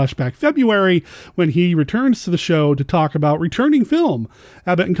during Flashback February when he returns to the show to talk about returning film,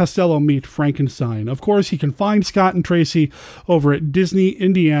 Abbott and Costello Meet Frankenstein. Of course, you can find Scott and Tracy over at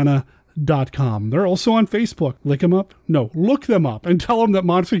DisneyIndiana.com. They're also on Facebook. Look them up and tell them that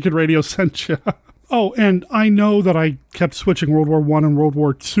Monster Kid Radio sent you. Oh, and I know that I kept switching World War I and World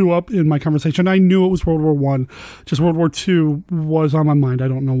War II up in my conversation. I knew it was World War I. Just World War II was on my mind. I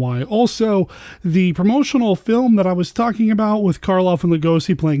don't know why. Also, the promotional film that I was talking about with Karloff and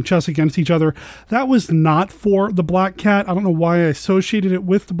Lugosi playing chess against each other, that was not for the Black Cat. I don't know why I associated it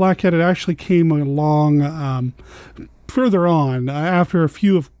with the Black Cat. It actually came along further on after a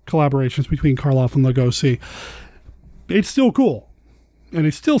few of collaborations between Karloff and Lugosi. It's still cool. And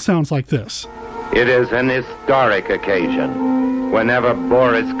it still sounds like this. It is an historic occasion whenever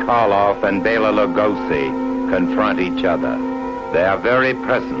Boris Karloff and Bela Lugosi confront each other. Their very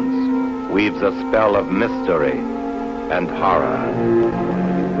presence weaves a spell of mystery and horror. Are you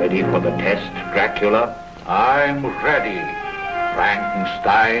ready for the test, Dracula? I'm ready,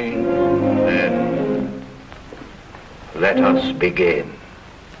 Frankenstein. Then let us begin.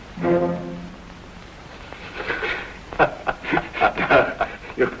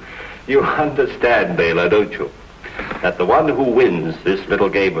 You understand, Bela, don't you? That the one who wins this little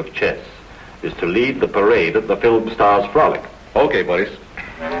game of chess is to lead the parade at the Film Stars Frolic. Okay, Boris.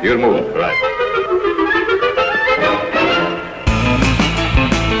 You'll move. Right.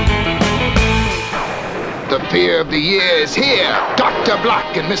 The fear of the year is here. Dr.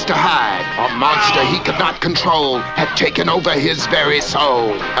 Black and Mr. Hyde, a monster he could not control, had taken over his very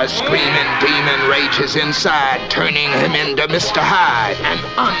soul. A screaming demon rages inside, turning him into Mr. Hyde, an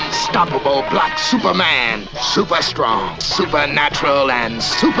unstoppable black Superman. Super strong, supernatural, and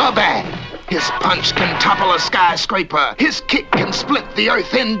super bad. His punch can topple a skyscraper. His kick can split the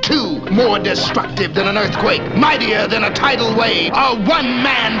earth in two. More destructive than an earthquake. Mightier than a tidal wave. A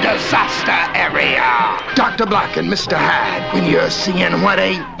one-man disaster area. Dr. Black and Mr. Hyde. When you're seeing what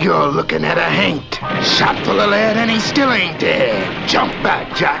ain't, you're looking at a haint. Shot full of lead and he still ain't dead. Jump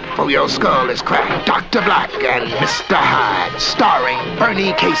back, Jack, for your skull is cracked. Dr. Black and Mr. Hyde. Starring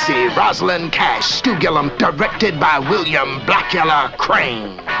Bernie Casey, Rosalind Cash, Stu Gillum. Directed by William Blackula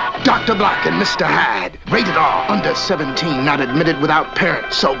Crane. Dr. Black and Mr. Hyde. Rated R. Under 17. Not admitted without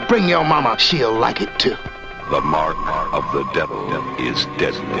parents. So bring your mama. She'll like it too. The mark of the devil is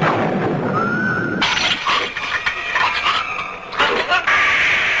deadly.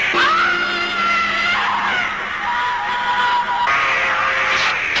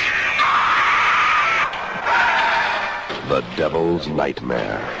 The devil's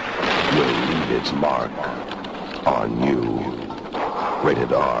nightmare will leave its mark on you.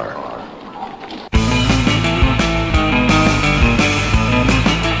 Rated R.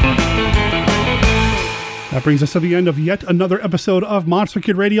 That brings us to the end of yet another episode of Monster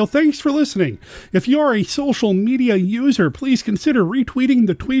Kid Radio. Thanks for listening. If you are a social media user, please consider retweeting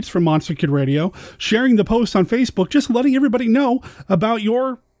the tweets from Monster Kid Radio, sharing the posts on Facebook, just letting everybody know about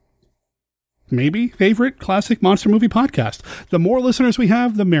your maybe favorite classic monster movie podcast. The more listeners we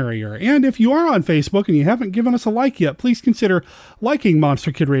have, the merrier. And if you are on Facebook and you haven't given us a like yet, please consider liking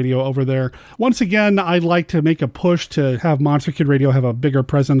Monster Kid Radio over there. Once again, I'd like to make a push to have Monster Kid Radio have a bigger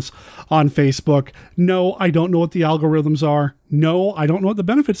presence on Facebook. No, I don't know what the algorithms are. No, I don't know what the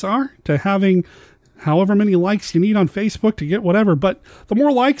benefits are to having however many likes you need on Facebook to get whatever. But the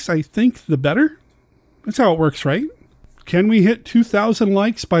more likes, I think, the better. That's how it works, right? Can we hit 2,000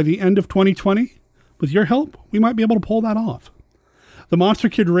 likes by the end of 2020? With your help, we might be able to pull that off. The Monster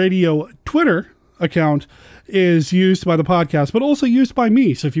Kid Radio Twitter account is used by the podcast, but also used by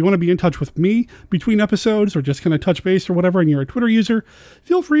me. So if you want to be in touch with me between episodes or just kind of touch base or whatever, and you're a Twitter user,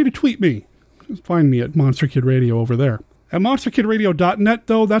 feel free to tweet me. Just find me at Monster Kid Radio over there. At monsterkidradio.net,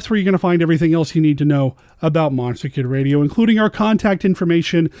 though, that's where you're going to find everything else you need to know about Monster Kid Radio, including our contact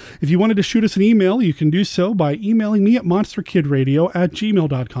information. If you wanted to shoot us an email, you can do so by emailing me at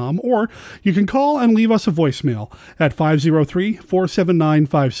monsterkidradio@gmail.com, or you can call and leave us a voicemail at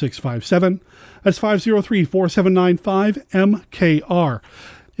 503-479-5657. That's 503-479-5MKR.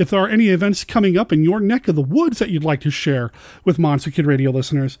 If there are any events coming up in your neck of the woods that you'd like to share with Monster Kid Radio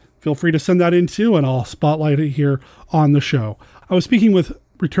listeners, feel free to send that in too, and I'll spotlight it here on the show. I was speaking with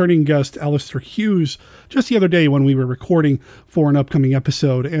returning guest Alistair Hughes just the other day when we were recording for an upcoming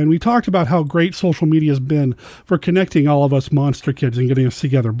episode, and we talked about how great social media has been for connecting all of us monster kids and getting us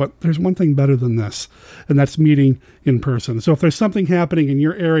together. But there's one thing better than this, and that's meeting in person. So if there's something happening in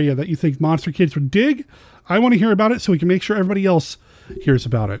your area that you think monster kids would dig, I want to hear about it so we can make sure everybody else hears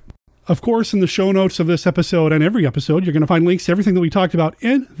about it. Of course, in the show notes of this episode and every episode, you're going to find links to everything that we talked about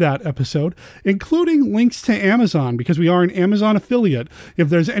in that episode, including links to Amazon, because we are an Amazon affiliate. If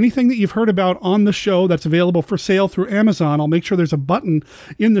there's anything that you've heard about on the show that's available for sale through Amazon, I'll make sure there's a button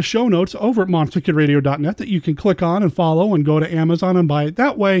in the show notes over at monsterkidradio.net that you can click on and follow and go to Amazon and buy it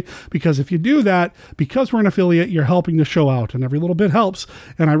that way, because if you do that, because we're an affiliate, you're helping the show out, and every little bit helps,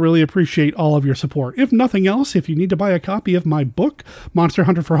 and I really appreciate all of your support. If nothing else, if you need to buy a copy of my book, Monster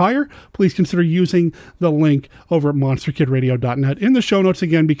Hunter for Hire, please consider using the link over at monsterkidradio.net in the show notes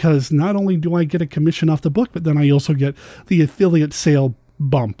again, because not only do I get a commission off the book, but then I also get the affiliate sale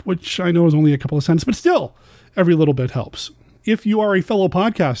bump, which I know is only a couple of cents, but still, every little bit helps. If you are a fellow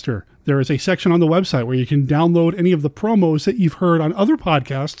podcaster, there is a section on the website where you can download any of the promos that you've heard on other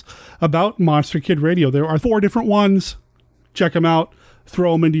podcasts about Monster Kid Radio. There are 4 different ones. check them out,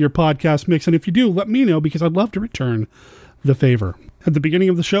 throw them into your podcast mix. And if you do, let me know, because I'd love to return the favor. At the beginning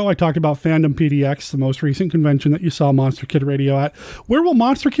of the show, I talked about Fandom PDX, the most recent convention that you saw Monster Kid Radio at. Where will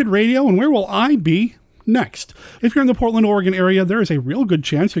Monster Kid Radio and where will I be next? If you're in the Portland, Oregon area, there is a real good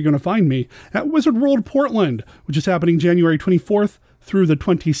chance you're going to find me at Wizard World Portland, which is happening January 24th through the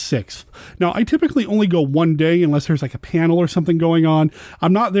 26th. Now, I typically only go one day unless there's like a panel or something going on.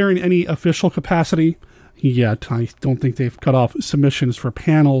 I'm not there in any official capacity yet. I don't think they've cut off submissions for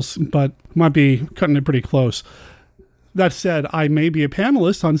panels, but might be cutting it pretty close. That said, I may be a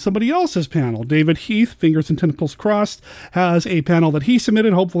panelist on somebody else's panel. David Heath, Fingers and Tentacles Crossed, has a panel that he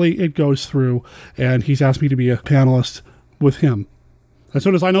submitted. Hopefully it goes through, and he's asked me to be a panelist with him. As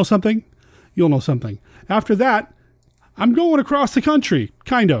soon as I know something, you'll know something. After that, I'm going across the country,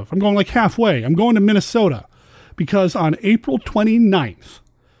 kind of. I'm going like halfway. I'm going to Minnesota, because on April 29th,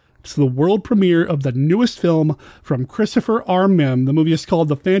 it's the world premiere of the newest film from Christopher R. Mim. The movie is called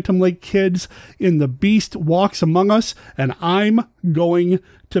The Phantom Lake Kids in the Beast Walks Among Us, and I'm going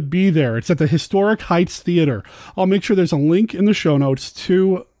to be there. It's at the Historic Heights Theater. I'll make sure there's a link in the show notes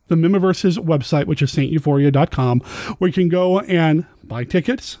to the Mimiverse's website, which is saintuphoria.com, where you can go and buy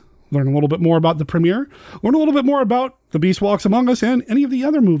tickets, learn a little bit more about the premiere, learn a little bit more about The Beast Walks Among Us and any of the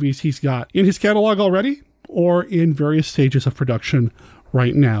other movies he's got in his catalog already or in various stages of production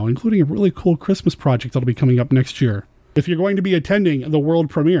right now, including a really cool Christmas project that'll be coming up next year. If you're going to be attending the world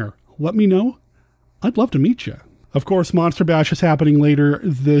premiere, let me know. I'd love to meet you. Of course, Monster Bash is happening later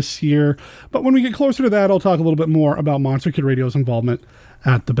this year, but when we get closer to that, I'll talk a little bit more about Monster Kid Radio's involvement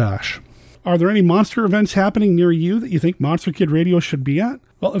at the Bash. Are there any monster events happening near you that you think Monster Kid Radio should be at?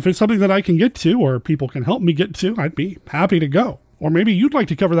 Well, if it's something that I can get to or people can help me get to, I'd be happy to go. Or maybe you'd like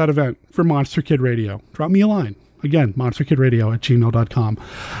to cover that event for Monster Kid Radio. Drop me a line. Again, monsterkidradio@gmail.com.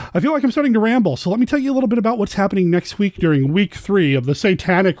 I feel like I'm starting to ramble, so let me tell you a little bit about what's happening next week during week 3 of the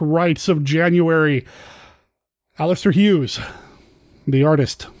Satanic Rites of January. Alistair Hughes, the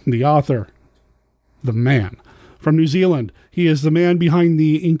artist, the author, the man from New Zealand. He is the man behind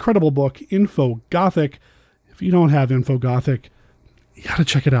the incredible book, Info Gothic. If you don't have Info Gothic, you gotta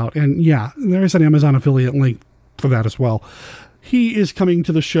check it out. And yeah, there's an Amazon affiliate link for that as well. He is coming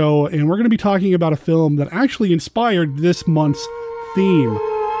to the show, and we're going to be talking about a film that actually inspired this month's theme.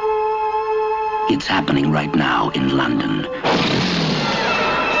 It's happening right now in London.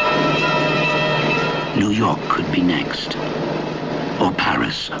 New York could be next. Or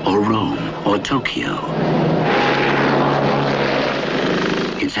Paris, or Rome, or Tokyo.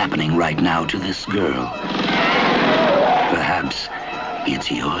 It's happening right now to this girl. Perhaps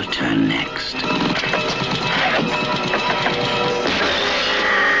it's your turn next.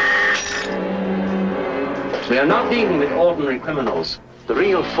 We are not dealing with ordinary criminals. The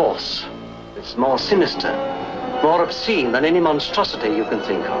real force is more sinister, more obscene than any monstrosity you can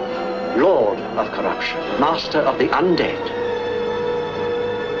think of. Lord of corruption, master of the undead,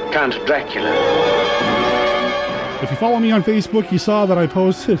 Count Dracula. If you follow me on Facebook, you saw that I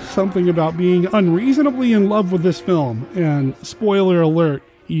posted something about being unreasonably in love with this film. And spoiler alert,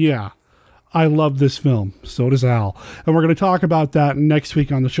 yeah, I love this film. So does Al. And we're going to talk about that next week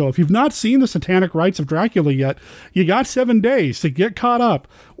on the show. If you've not seen the Satanic Rites of Dracula yet, you got 7 days to get caught up.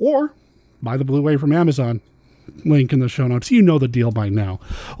 Or buy the Blu-ray from Amazon. Link in the show notes. You know the deal by now.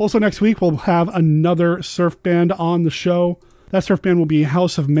 Also next week, we'll have another surf band on the show. That surf band will be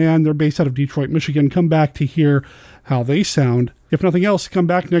House of Man. They're based out of Detroit, Michigan. Come back to hear how they sound. If nothing else, come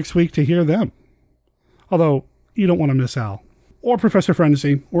back next week to hear them. Although, you don't want to miss Al. Or Professor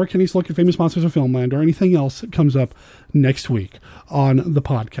Frenzy, or Kenny's Look at Famous Monsters of Filmland, or anything else that comes up next week on the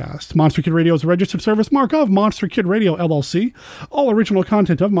podcast. Monster Kid Radio is a registered service mark of Monster Kid Radio, LLC. All original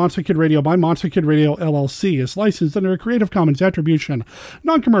content of Monster Kid Radio by Monster Kid Radio, LLC is licensed under a Creative Commons Attribution,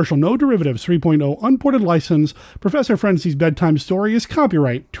 Non-Commercial, No Derivatives 3.0 Unported License. Professor Frenzy's Bedtime Story is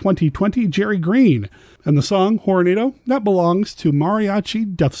copyright 2020 Jerry Green. And the song, Hornado, that belongs to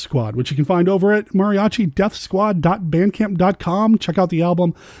Mariachi Death Squad, which you can find over at mariachideathsquad.bandcamp.com. Check out the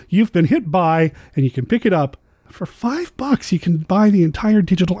album You've Been Hit By, and you can pick it up. For $5, you can buy the entire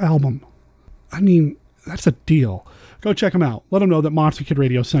digital album. I mean, that's a deal. Go check them out. Let them know that Monster Kid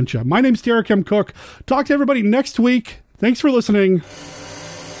Radio sent you. My name's Derek M. Cook. Talk to everybody next week. Thanks for listening.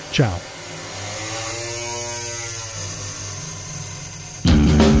 Ciao.